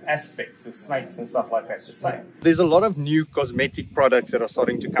most aspects of snakes and stuff like that, the same. There's a lot of new cosmetic products that are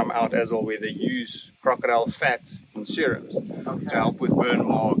starting to come out as well, where they use crocodile fat in serums to help with burn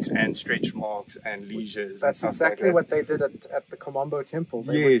marks and stretch marks and lesions. That's and stuff exactly like that. what they did at the Komombo temple.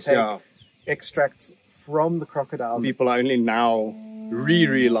 They would take extracts from the crocodiles. People are only now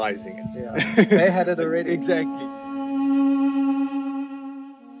realizing it. Yeah. They had it already. Exactly.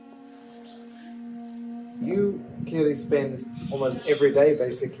 You clearly spend almost every day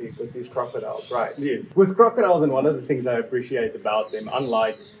basically with these crocodiles, right? Yes. With crocodiles, and one of the things I appreciate about them,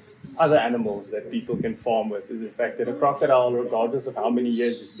 unlike other animals that people can farm with, is the fact that a crocodile, regardless of how many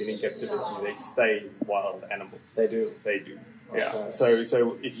years it's been in captivity, they stay wild animals. They do. Yeah. Okay.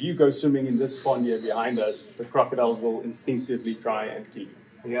 So if you go swimming in this pond here behind us, the crocodiles will instinctively try and kill you.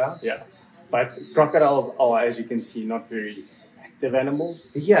 Yeah? Yeah. But crocodiles are, as you can see, not very active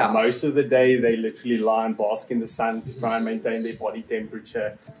animals. Yeah. Most of the day they literally lie and bask in the sun to try and maintain their body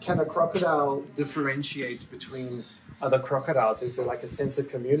temperature. Can a crocodile differentiate between other crocodiles? Is there like a sense of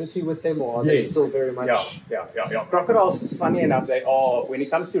community with them, or are they still very much... Yeah. Crocodiles, it's funny enough, they are, when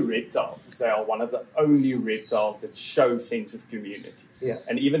it comes to reptiles, they are one of the only reptiles that show sense of community. Yeah.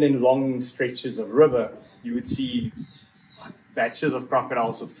 And even in long stretches of river, you would see batches of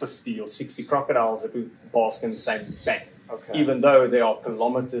crocodiles, of 50 or 60 crocodiles that would bask in the same bank. Okay. Even though there are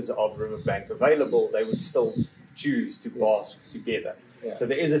kilometers of riverbank available, they would still choose to bask together. Yeah. So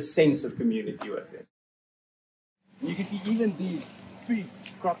there is a sense of community with them. You can see even these big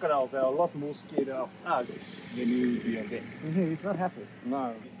crocodiles, they're a lot more scared of us than you would be of them. He's not happy.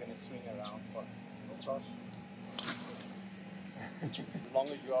 No. He's going to swing around for gosh. As long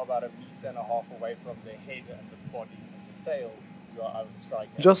as you are about 1.5 meters away from the head and the body and the tail, you are out of strike.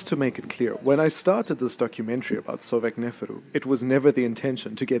 Just to make it clear, when I started this documentary about Sobekneferu, it was never the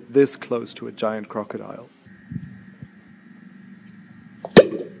intention to get this close to a giant crocodile.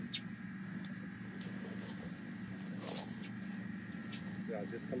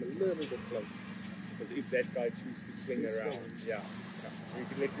 just come a little bit closer. Because if that guy chooses to swing around,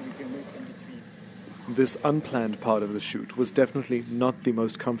 we can move in between. This unplanned part of the shoot was definitely not the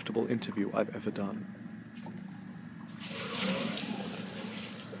most comfortable interview I've ever done.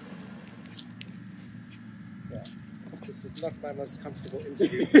 Yeah. This is not my most comfortable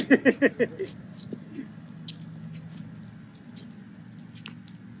interview.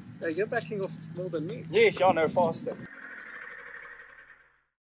 You're backing off more than me. Yes, y'all know faster.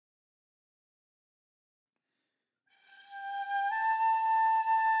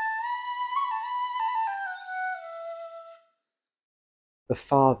 The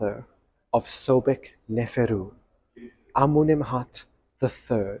father of Sobekneferu, Amunimhat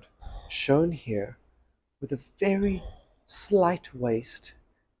III, shown here with a very slight waist,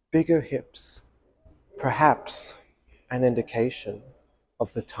 bigger hips, perhaps an indication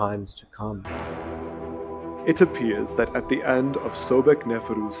of the times to come. It appears that at the end of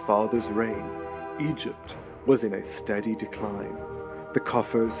Sobekneferu's father's reign, Egypt was in a steady decline. The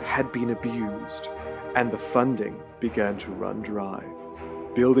coffers had been abused, and the funding began to run dry.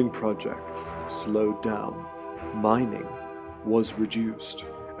 Building projects slowed down, mining was reduced,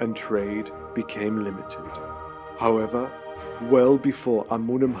 and trade became limited. However, well before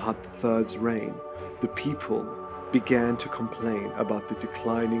Amunimhat III's reign, the people began to complain about the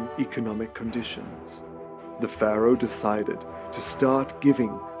declining economic conditions. The pharaoh decided to start giving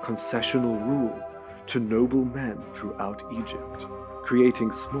concessional rule to noble men throughout Egypt,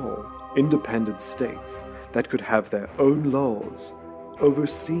 creating small, independent states that could have their own laws,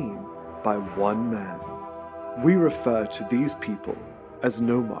 overseen by one man. We refer to these people as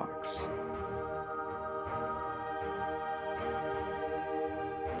nomarchs.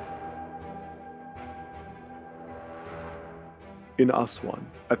 In Aswan,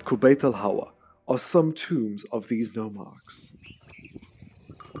 at Kubait al-Hawa, are some tombs of these nomarchs.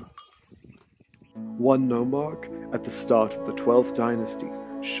 One nomarch at the start of the 12th dynasty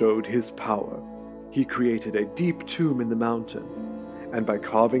showed his power. He created a deep tomb in the mountain, and by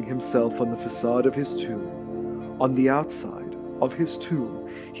carving himself on the facade of his tomb, on the outside of his tomb,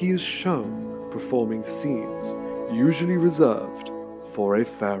 he is shown performing scenes usually reserved for a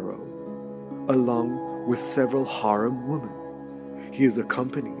pharaoh, along with several harem women. He is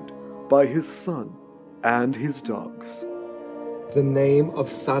accompanied by his son and his dogs. The name of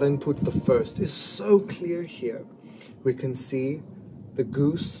Sarenput I is so clear here. We can see the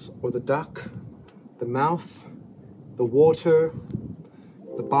goose or the duck, the mouth, the water,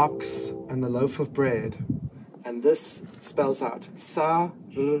 the box, and the loaf of bread. And this spells out Sa-R-N-P-U-T,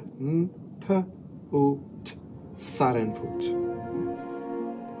 Sarenput.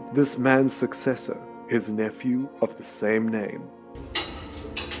 This man's successor, his nephew of the same name.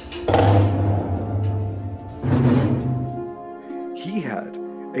 He had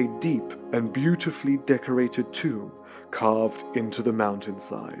a deep and beautifully decorated tomb carved into the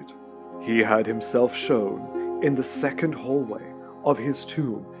mountainside. He had himself shown in the second hallway of his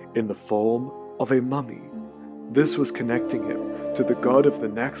tomb in the form of a mummy. This was connecting him to the god of the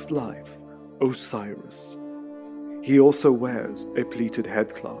next life, Osiris. He also wears a pleated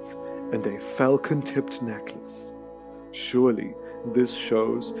headcloth and a falcon-tipped necklace. Surely this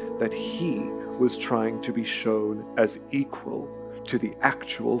shows that he was trying to be shown as equal to the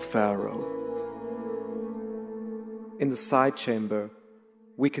actual pharaoh. In the side chamber,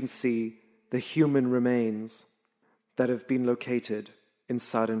 we can see the human remains that have been located in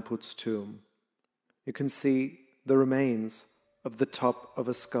Sarenput's tomb. You can see the remains of the top of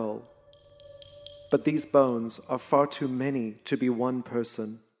a skull. But these bones are far too many to be one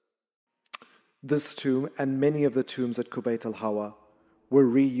person. This tomb and many of the tombs at Kubait al-Hawa were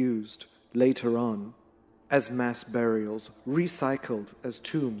reused later on as mass burials, recycled as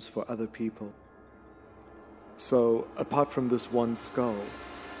tombs for other people. So, apart from this one skull,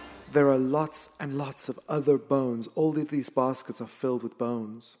 there are lots and lots of other bones. All of these baskets are filled with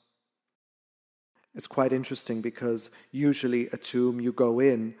bones. It's quite interesting because usually a tomb, you go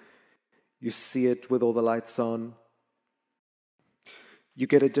in, you see it with all the lights on, you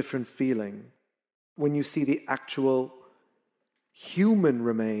get a different feeling. When you see the actual human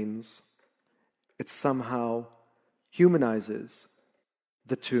remains, it somehow humanizes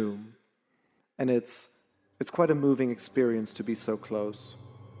the tomb. And it's quite a moving experience to be so close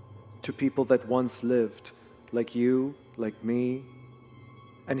to people that once lived like you, like me,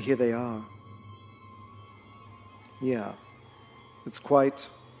 and here they are. Yeah, it's quite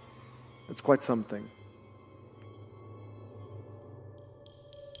something.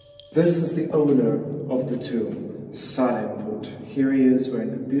 This is the owner of the tomb, Sarenput. Here he is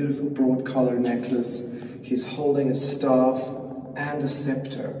wearing a beautiful broad collar necklace. He's holding a staff and a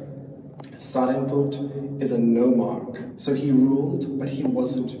scepter. Sarenput is a nomarch, so he ruled, but he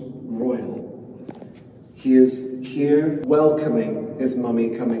wasn't royal. He is here welcoming his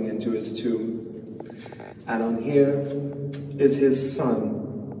mummy coming into his tomb. And on here is his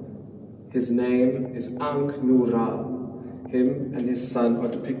son. His name is Ankh-Nura. Him and his son are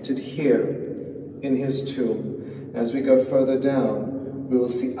depicted here in his tomb. As we go further down, we will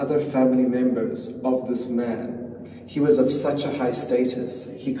see other family members of this man. He was of such a high status,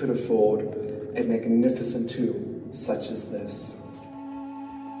 he could afford a magnificent tomb such as this.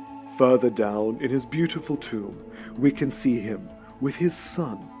 Further down in his beautiful tomb, we can see him with his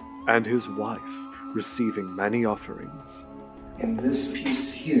son and his wife receiving many offerings. In this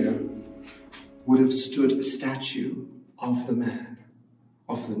piece here would have stood a statue of the man,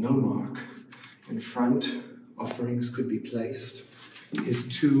 of the nomarch. In front, offerings could be placed. His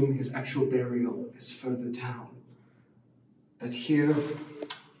tomb, his actual burial, is further down. But here,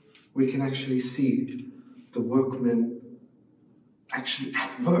 we can actually see the workmen actually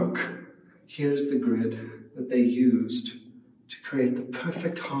at work. Here's the grid that they used to create the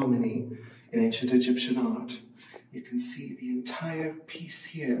perfect harmony in ancient Egyptian art. You can see the entire piece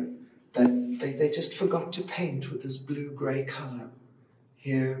here that they just forgot to paint with this blue-gray color.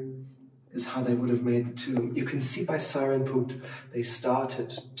 Here is how they would have made the tomb. You can see by Sarenput, they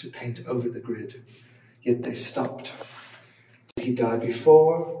started to paint over the grid, yet they stopped. Did he die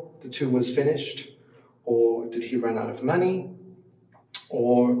before the tomb was finished? Or did he run out of money?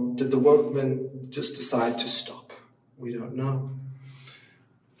 Or did the workmen just decide to stop? We don't know.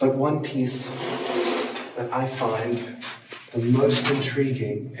 But one piece that I find the most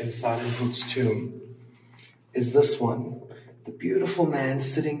intriguing in Sarenput's tomb is this one. The beautiful man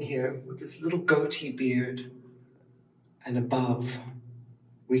sitting here with his little goatee beard, and above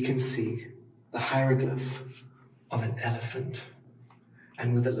we can see the hieroglyph of an elephant,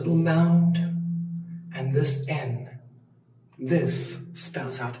 and with a little mound and this N. This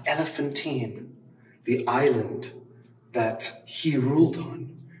spells out Elephantine, the island that he ruled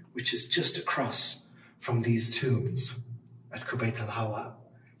on, which is just across from these tombs at Kubait al-Hawa.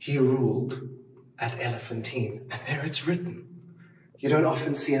 He ruled at Elephantine, and there it's written. You don't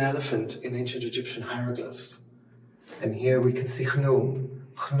often see an elephant in ancient Egyptian hieroglyphs. And here we can see Khnum.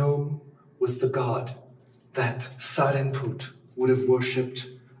 Khnum was the god that Sarenput would have worshipped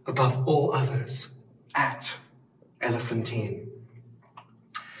above all others at Elephantine.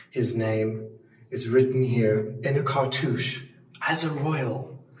 His name is written here in a cartouche as a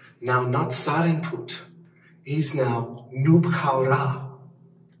royal. Now not Sarenput, he's now Nubkhara,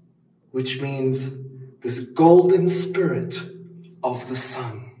 which means this golden spirit of the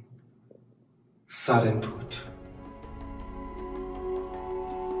sun, Sarenput.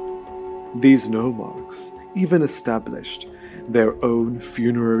 These nomarchs even established their own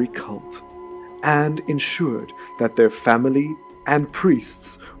funerary cult and ensured that their family and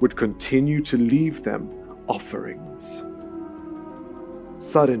priests would continue to leave them offerings.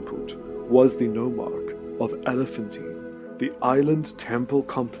 Sarenput was the nomarch of Elephantine, the island temple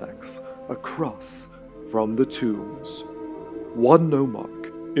complex across from the tombs. One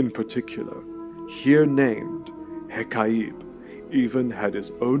nomarch in particular, here named Hekaib, even had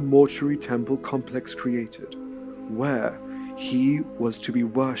his own mortuary temple complex created, where he was to be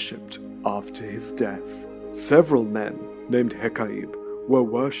worshipped after his death. Several men named Hekaib were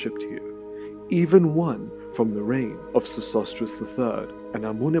worshipped here, even one from the reign of Sesostris III and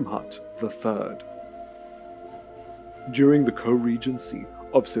Amunimhat III. During the co-regency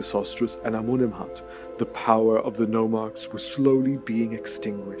of Sesostris and Amunimhat, the power of the nomarchs was slowly being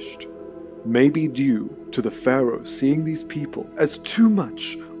extinguished, maybe due to the pharaoh seeing these people as too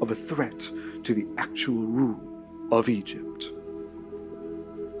much of a threat to the actual rule of Egypt.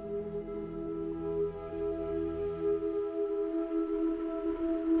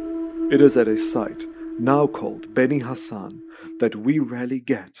 It is at a site now called Beni Hassan that we really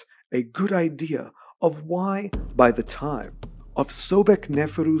get a good idea of why, by the time of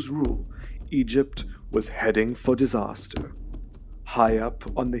Sobekneferu's rule, Egypt was heading for disaster. High up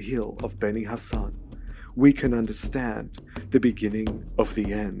on the hill of Beni Hassan, we can understand the beginning of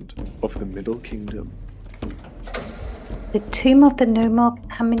the end of the Middle Kingdom. The tomb of the nomarch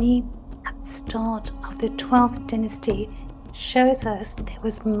Amini at the start of the 12th dynasty shows us there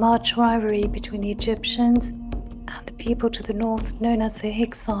was much rivalry between the Egyptians and the people to the north known as the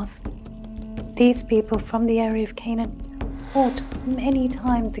Hyksos. These people from the area of Canaan fought many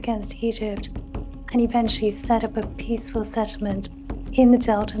times against Egypt and eventually set up a peaceful settlement in the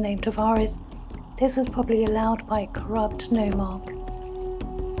delta named Avaris. This was probably allowed by a corrupt nomarch.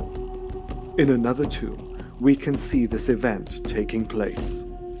 In another tomb, we can see this event taking place.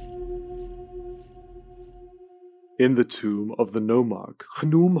 In the tomb of the nomarch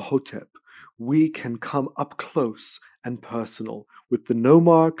Khnum-Hotep, we can come up close and personal with the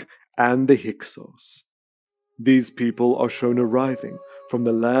nomarch and the Hyksos. These people are shown arriving from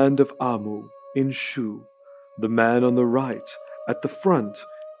the land of Amu in Shu. The man on the right, at the front,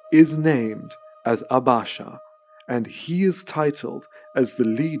 is named as Abasha, and he is titled as the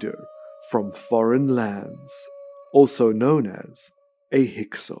leader from foreign lands, also known as a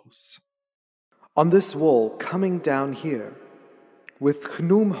Hyksos. On this wall, coming down here, with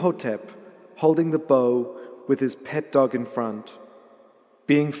Khnum-Hotep holding the bow with his pet dog in front,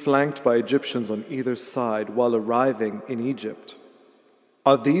 being flanked by Egyptians on either side while arriving in Egypt,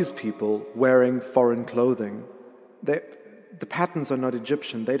 are these people wearing foreign clothing. The patterns are not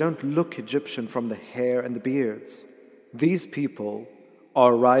Egyptian. They don't look Egyptian from the hair and the beards. These people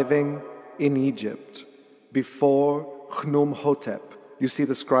are arriving in Egypt before Khnum-Hotep. You see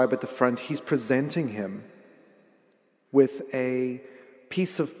the scribe at the front. He's presenting him with a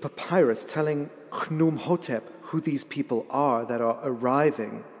piece of papyrus telling Khnum-Hotep who these people are that are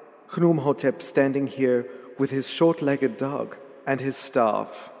arriving. Khnum-Hotep standing here with his short-legged dog and his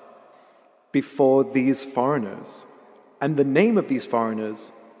staff before these foreigners. And the name of these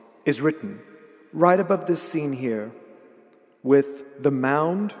foreigners is written right above this scene here with the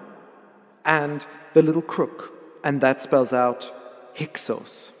mound and the little crook, and that spells out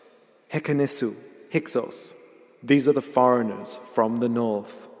Hyksos, Hekanesu, Hyksos. These are the foreigners from the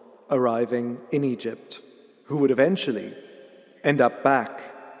north arriving in Egypt who would eventually end up back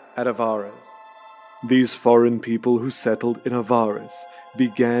at Avaris. These foreign people who settled in Avaris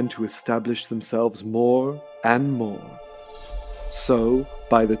began to establish themselves more and more. So,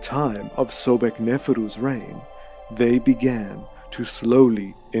 by the time of Sobekneferu's reign, they began to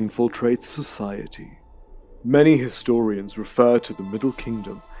slowly infiltrate society. Many historians refer to the Middle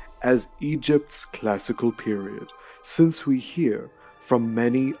Kingdom as Egypt's classical period, since we hear from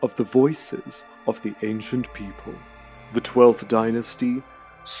many of the voices of the ancient people. The 12th dynasty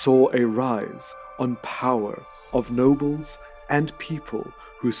saw a rise on power of nobles and people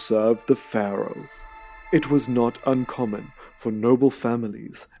who served the pharaoh. It was not uncommon for noble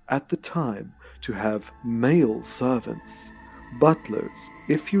families at the time to have male servants, butlers,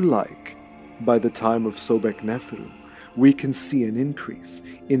 if you like. By the time of Sobekneferu, we can see an increase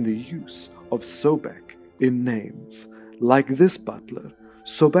in the use of Sobek in names, like this butler,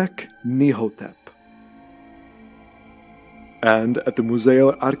 Sobeknehotep. And at the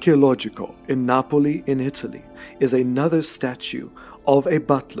Museo Archeologico in Napoli in Italy is another statue of a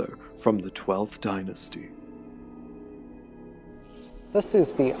butler from the 12th dynasty. This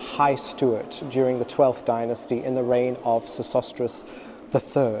is the High Steward during the 12th dynasty in the reign of Sesostris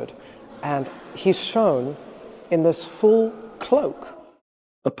III, and he's shown in this full cloak.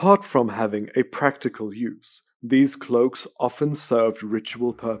 Apart from having a practical use, these cloaks often served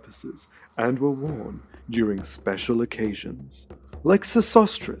ritual purposes and were worn during special occasions, like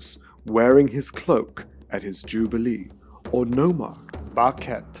Sesostris wearing his cloak at his jubilee, or nomarch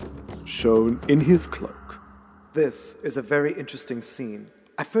Bakhet shown in his cloak. This is a very interesting scene.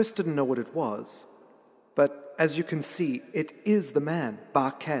 I first didn't know what it was, but as you can see, it is the man,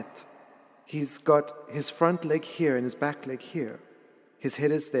 Bakhet. He's got his front leg here and his back leg here. His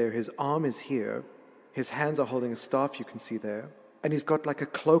head is there, his arm is here, his hands are holding a staff, you can see there, and he's got like a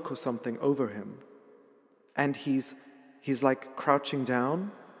cloak or something over him. And he's like crouching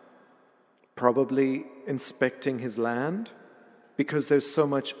down, probably inspecting his land, because there's so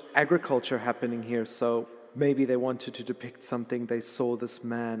much agriculture happening here, so maybe they wanted to depict something they saw this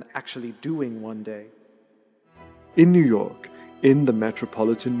man actually doing one day. In New York, in the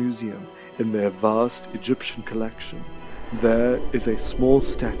Metropolitan Museum, in their vast Egyptian collection, there is a small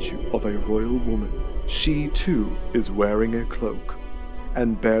statue of a royal woman. She too is wearing a cloak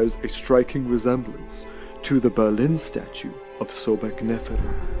and bears a striking resemblance to the Berlin statue of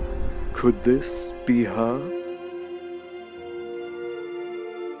Sobekneferu. Could this be her?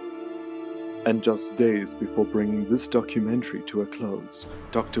 And just days before bringing this documentary to a close,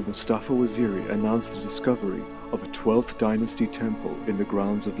 Dr. Mustafa Waziri announced the discovery of a 12th dynasty temple in the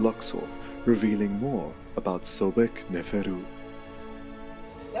grounds of Luxor, revealing more about Sobekneferu.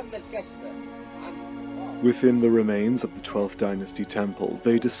 Within the remains of the 12th dynasty temple,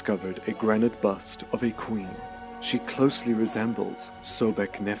 they discovered a granite bust of a queen. She closely resembles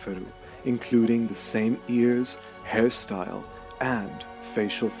Sobekneferu, including the same ears, hairstyle, and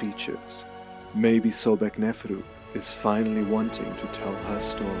facial features. Maybe Sobekneferu is finally wanting to tell her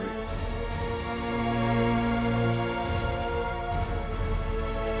story.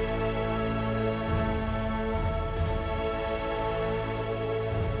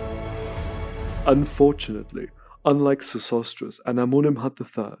 Unfortunately, unlike Sesostris and Amunimhut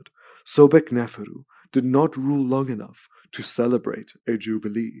III, Sobekneferu did not rule long enough to celebrate a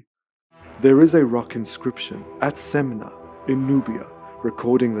jubilee. There is a rock inscription at Semna in Nubia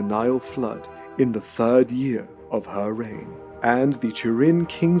recording the Nile flood in the 3rd year of her reign, and the Turin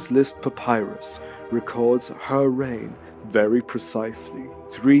King's List papyrus records her reign very precisely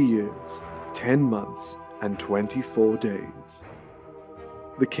 3 years, 10 months, and 24 days.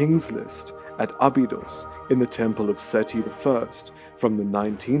 The King's List at Abydos in the Temple of Seti I from the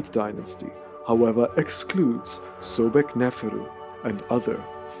 19th dynasty, however, excludes Sobekneferu and other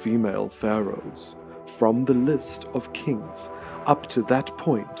female pharaohs from the list of kings up to that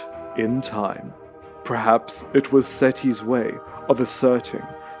point in time. Perhaps it was Seti's way of asserting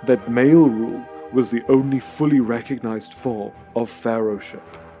that male rule was the only fully recognized form of pharaohship.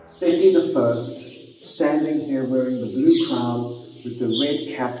 Seti I, standing here wearing the blue crown with the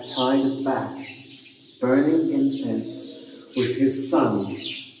red cap tied at back, burning incense with his son,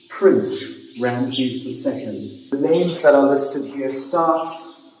 Prince Ramses II. The names that are listed here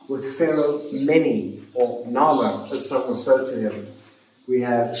starts with Pharaoh Meni, or Nama, as some refer to him. We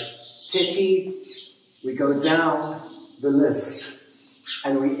have Teti, we go down the list,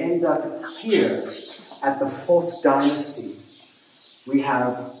 and we end up here at the 4th dynasty. We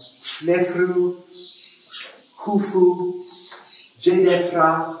have Snefru, Khufu,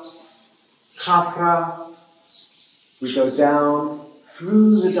 Jedefra, Khafra. We go down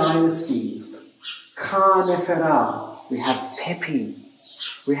through the dynasties. Ka-Neferah, we have Pepi.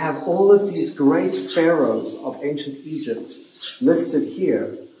 We have all of these great pharaohs of ancient Egypt listed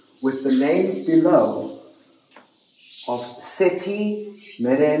here with the names below of Seti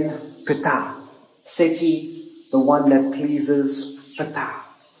Meren Ptah. Seti, the one that pleases Ptah.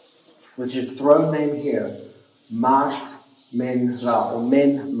 With his throne name here, Mat Men Ra, or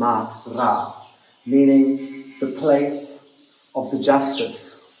Men Mat Ra, meaning the place of the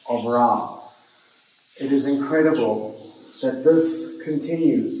justice of Ra. It is incredible that this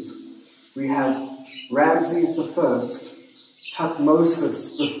continues. We have Ramses I, Thutmose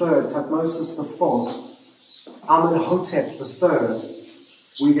III, Thutmose IV, Amenhotep III.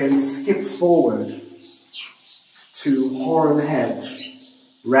 We then skip forward to Horemheb,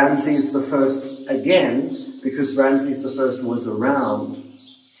 Ramses I again, because Ramses I was around.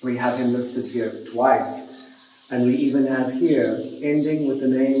 We have him listed here twice. And we even have here, ending with the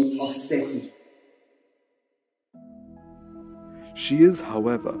name of Seti. She is,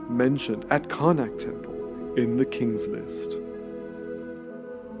 however, mentioned at Karnak Temple in the King's List.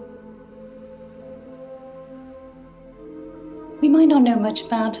 We might not know much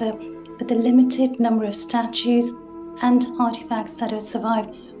about her, but the limited number of statues and artifacts that have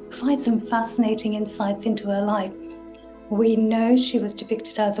survived provide some fascinating insights into her life. We know she was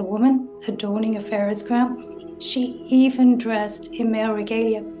depicted as a woman adorning a pharaoh's crown. She even dressed in male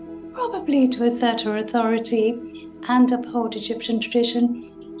regalia, probably to assert her authority and uphold Egyptian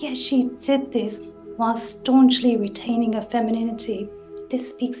tradition. Yet she did this while staunchly retaining her femininity. This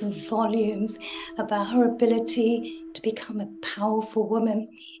speaks volumes about her ability to become a powerful woman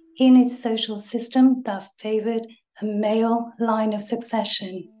in a social system that favored a male line of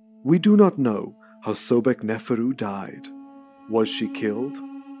succession. We do not know how Sobekneferu died. Was she killed?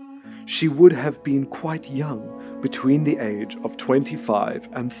 She would have been quite young, between the age of 25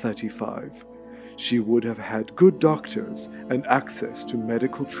 and 35. She would have had good doctors and access to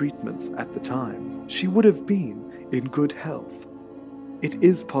medical treatments at the time. She would have been in good health. It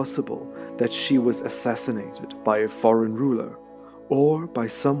is possible that she was assassinated by a foreign ruler or by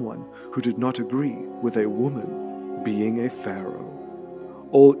someone who did not agree with a woman being a pharaoh.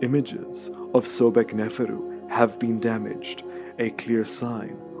 All images of Sobekneferu have been damaged, a clear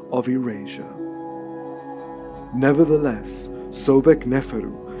sign of erasure. Nevertheless,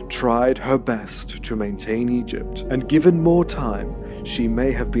 Sobekneferu tried her best to maintain Egypt, and given more time, she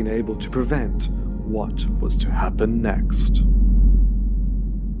may have been able to prevent what was to happen next.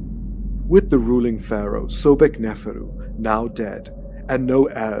 With the ruling pharaoh Sobekneferu now dead, and no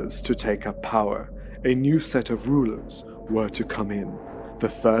heirs to take up power, a new set of rulers were to come in, the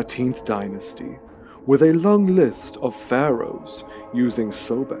 13th dynasty, with a long list of pharaohs using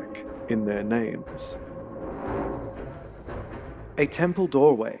Sobek in their names. A temple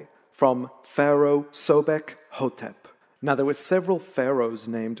doorway from Pharaoh Sobek-Hotep. Now, there were several pharaohs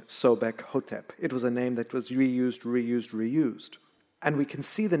named Sobek-Hotep. It was a name that was reused. And we can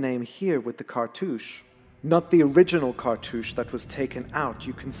see the name here with the cartouche. Not the original cartouche that was taken out.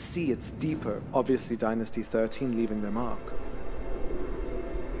 You can see it's deeper. Obviously, Dynasty 13 leaving their mark.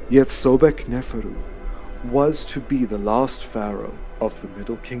 Yet Sobekneferu was to be the last pharaoh of the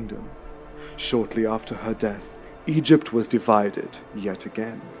Middle Kingdom. Shortly after her death, Egypt was divided yet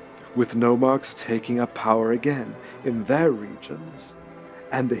again, with nomarchs taking up power again in their regions,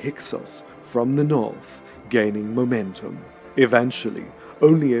 and the Hyksos from the north gaining momentum. Eventually,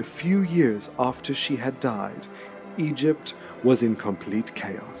 only a few years after she had died, Egypt was in complete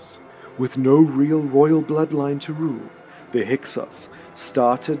chaos. With no real royal bloodline to rule, the Hyksos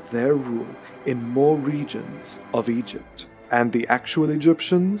started their rule in more regions of Egypt, and the actual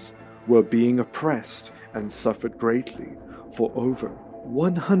Egyptians were being oppressed and suffered greatly for over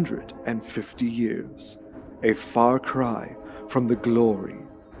 150 years, a far cry from the glory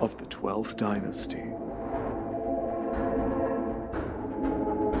of the 12th dynasty.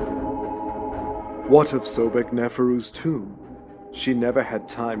 What of Sobekneferu's tomb? She never had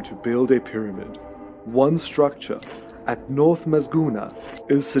time to build a pyramid. One structure at North Mazguna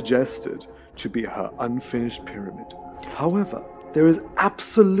is suggested to be her unfinished pyramid. However, there is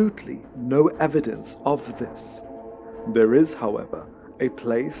absolutely no evidence of this. There is, however, a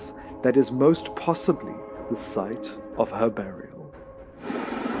place that is most possibly the site of her burial.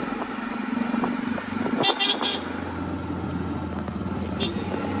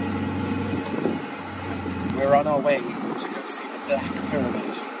 We're on our way to go see the Black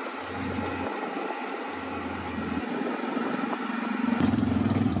Pyramid.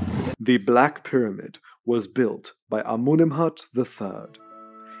 The Black Pyramid was built by Amenemhat III.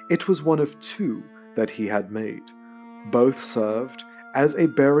 It was one of two that he had made. Both served as a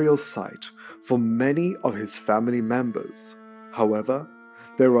burial site for many of his family members. However,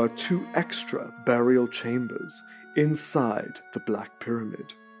 there are two extra burial chambers inside the Black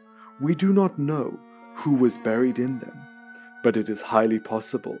Pyramid. We do not know who was buried in them, but it is highly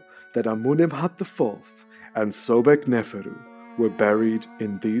possible that Amenemhat IV and Sobekneferu were buried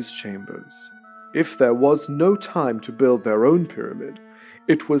in these chambers. If there was no time to build their own pyramid,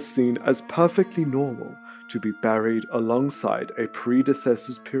 it was seen as perfectly normal to be buried alongside a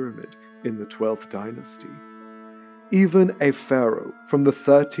predecessor's pyramid in the 12th dynasty. Even a pharaoh from the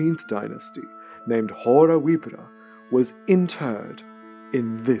 13th dynasty named Hora-Wibra was interred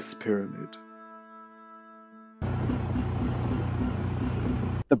in this pyramid.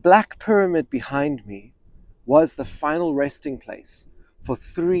 The Black Pyramid behind me was the final resting place for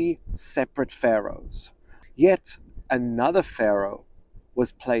 3 separate pharaohs. Yet another pharaoh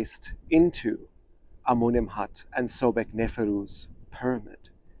was placed into Amenemhat and Sobekneferu's pyramid,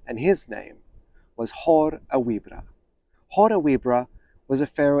 and his name was Hora-Wibra. Hora-Wibra was a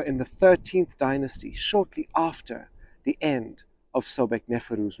pharaoh in the 13th dynasty, shortly after the end of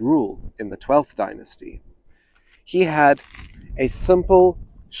Sobekneferu's rule in the 12th dynasty. He had a simple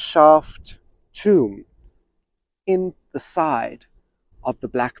shaft tomb in the side of the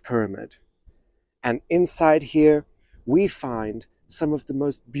Black Pyramid. And inside here, we find some of the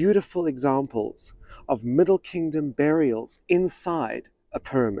most beautiful examples of Middle Kingdom burials inside a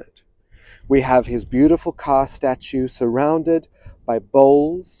pyramid. We have his beautiful Ka statue surrounded by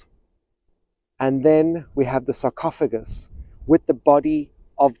bowls, and then we have the sarcophagus with the body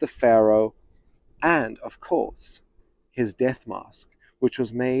of the pharaoh and, of course, his death mask, which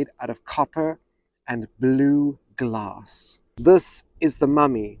was made out of copper and blue glass. This is the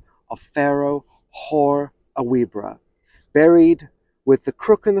mummy of Pharaoh Hora-Wibra, buried with the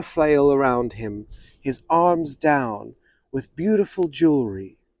crook and the flail around him, his arms down, with beautiful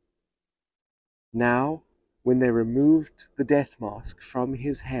jewelry. Now, when they removed the death mask from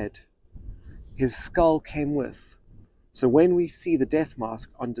his head, his skull came with. So when we see the death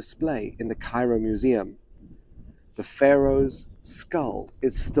mask on display in the Cairo Museum, the pharaoh's skull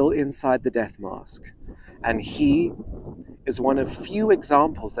is still inside the death mask, and he is one of few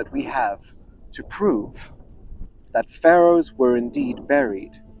examples that we have to prove that pharaohs were indeed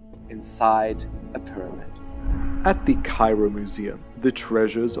buried inside a pyramid. At the Cairo Museum, the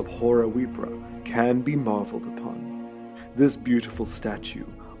treasures of Hora-Wibra can be marveled upon. This beautiful statue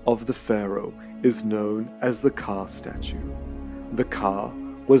of the pharaoh is known as the Ka statue. The Ka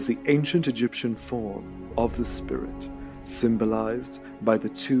was the ancient Egyptian form of the spirit, symbolized by the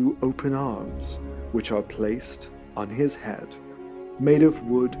 2 open arms, which are placed on his head. Made of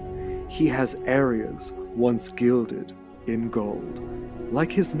wood, he has areas once gilded in gold,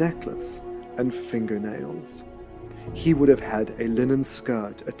 like his necklace and fingernails. He would have had a linen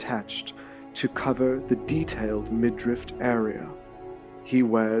skirt attached to cover the detailed midriff area. He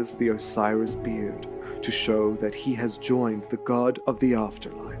wears the Osiris beard to show that he has joined the god of the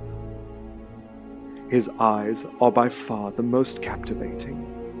afterlife. His eyes are by far the most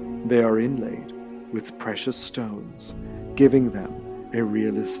captivating. They are inlaid with precious stones, giving them a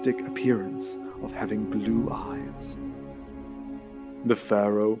realistic appearance of having blue eyes. The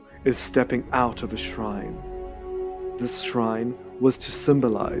pharaoh is stepping out of a shrine. This shrine was to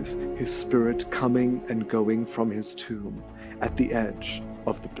symbolize his spirit coming and going from his tomb at the edge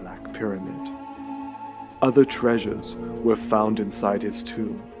of the Black Pyramid. Other treasures were found inside his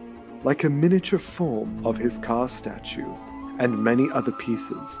tomb, like a miniature form of his car statue and many other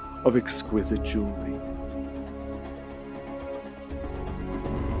pieces of exquisite jewelry.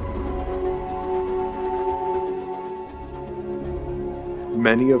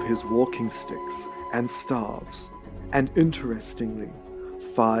 Many of his walking sticks and staves, and interestingly,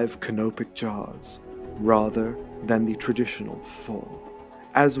 5 canopic jars rather than the traditional 4,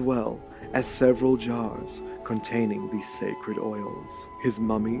 as well as several jars containing these sacred oils. His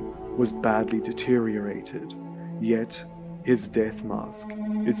mummy was badly deteriorated, yet his death mask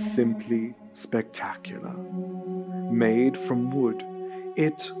is simply spectacular. Made from wood,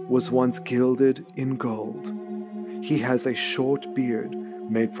 it was once gilded in gold. He has a short beard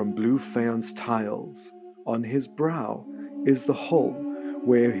made from blue faience tiles. On his brow is the hole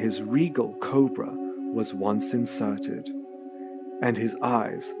where his regal cobra was once inserted, and his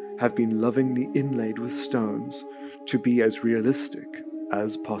eyes have been lovingly inlaid with stones to be as realistic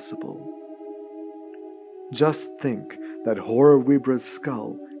as possible. Just think that Horror-Wibra's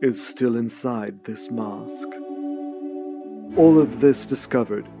skull is still inside this mask. All of this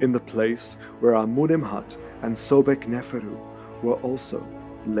discovered in the place where Amenemhat and Sobekneferu were also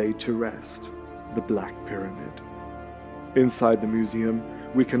laid to rest, the Black Pyramid. Inside the museum,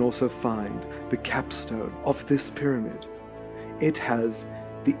 we can also find the capstone of this pyramid. It has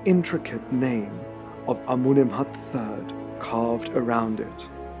the intricate name of Amenemhat III carved around it.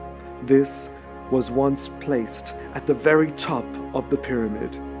 This was once placed at the very top of the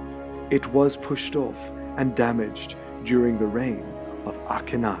pyramid. It was pushed off and damaged during the reign of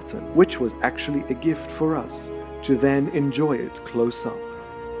Akhenaten, which was actually a gift for us to then enjoy it close up.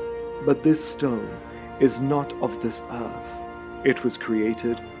 But this stone is not of this earth. It was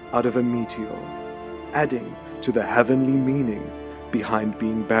created out of a meteor, adding to the heavenly meaning behind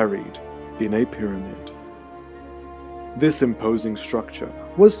being buried in a pyramid. This imposing structure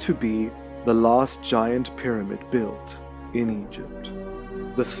was to be the last giant pyramid built in Egypt.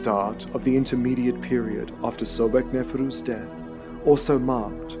 The start of the intermediate period after Sobekneferu's death also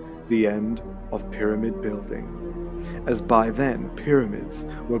marked the end of pyramid building, as by then pyramids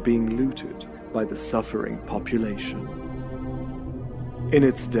were being looted by the suffering population. In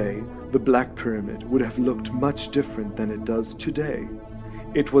its day, the Black Pyramid would have looked much different than it does today.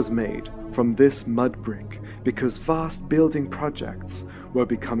 It was made from this mud brick because vast building projects were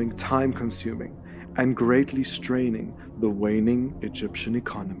becoming time-consuming and greatly straining the waning Egyptian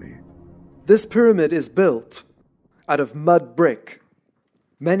economy. This pyramid is built out of mud brick.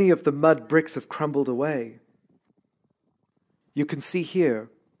 Many of the mud bricks have crumbled away. You can see here,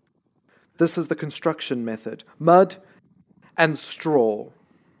 this is the construction method: mud and straw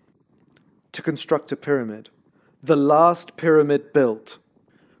to construct a pyramid. The last pyramid built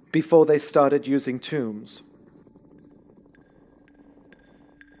before they started using tombs.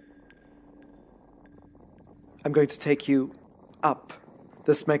 I'm going to take you up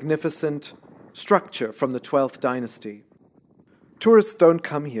this magnificent structure from the 12th dynasty. Tourists don't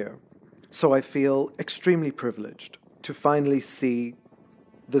come here, so I feel extremely privileged to finally see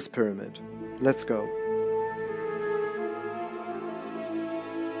this pyramid. Let's go.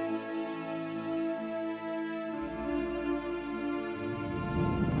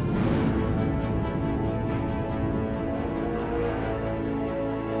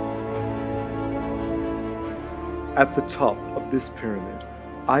 At the top of this pyramid,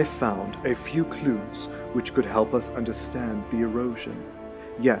 I found a few clues which could help us understand the erosion.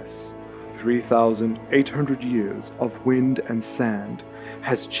 Yes, 3,800 years of wind and sand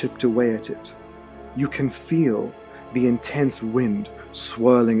has chipped away at it. You can feel the intense wind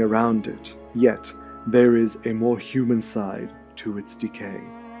swirling around it, yet there is a more human side to its decay.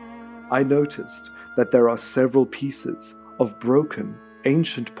 I noticed that there are several pieces of broken,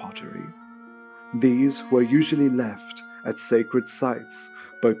 ancient pottery. These were usually left at sacred sites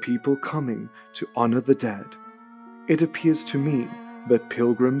by people coming to honor the dead. It appears to me that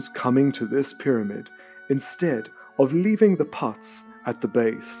pilgrims coming to this pyramid, instead of leaving the pots at the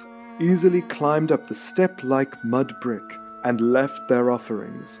base, easily climbed up the step-like mud brick and left their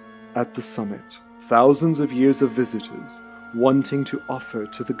offerings at the summit. Thousands of years of visitors wanting to offer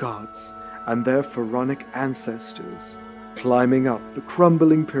to the gods and their pharaonic ancestors climbing up the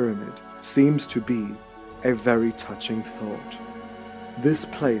crumbling pyramid seems to be a very touching thought. This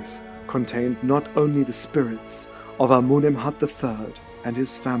place contained not only the spirits of Amenemhat III and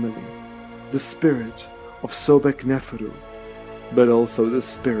his family, the spirit of Sobekneferu, but also the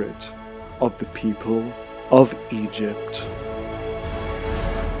spirit of the people of Egypt.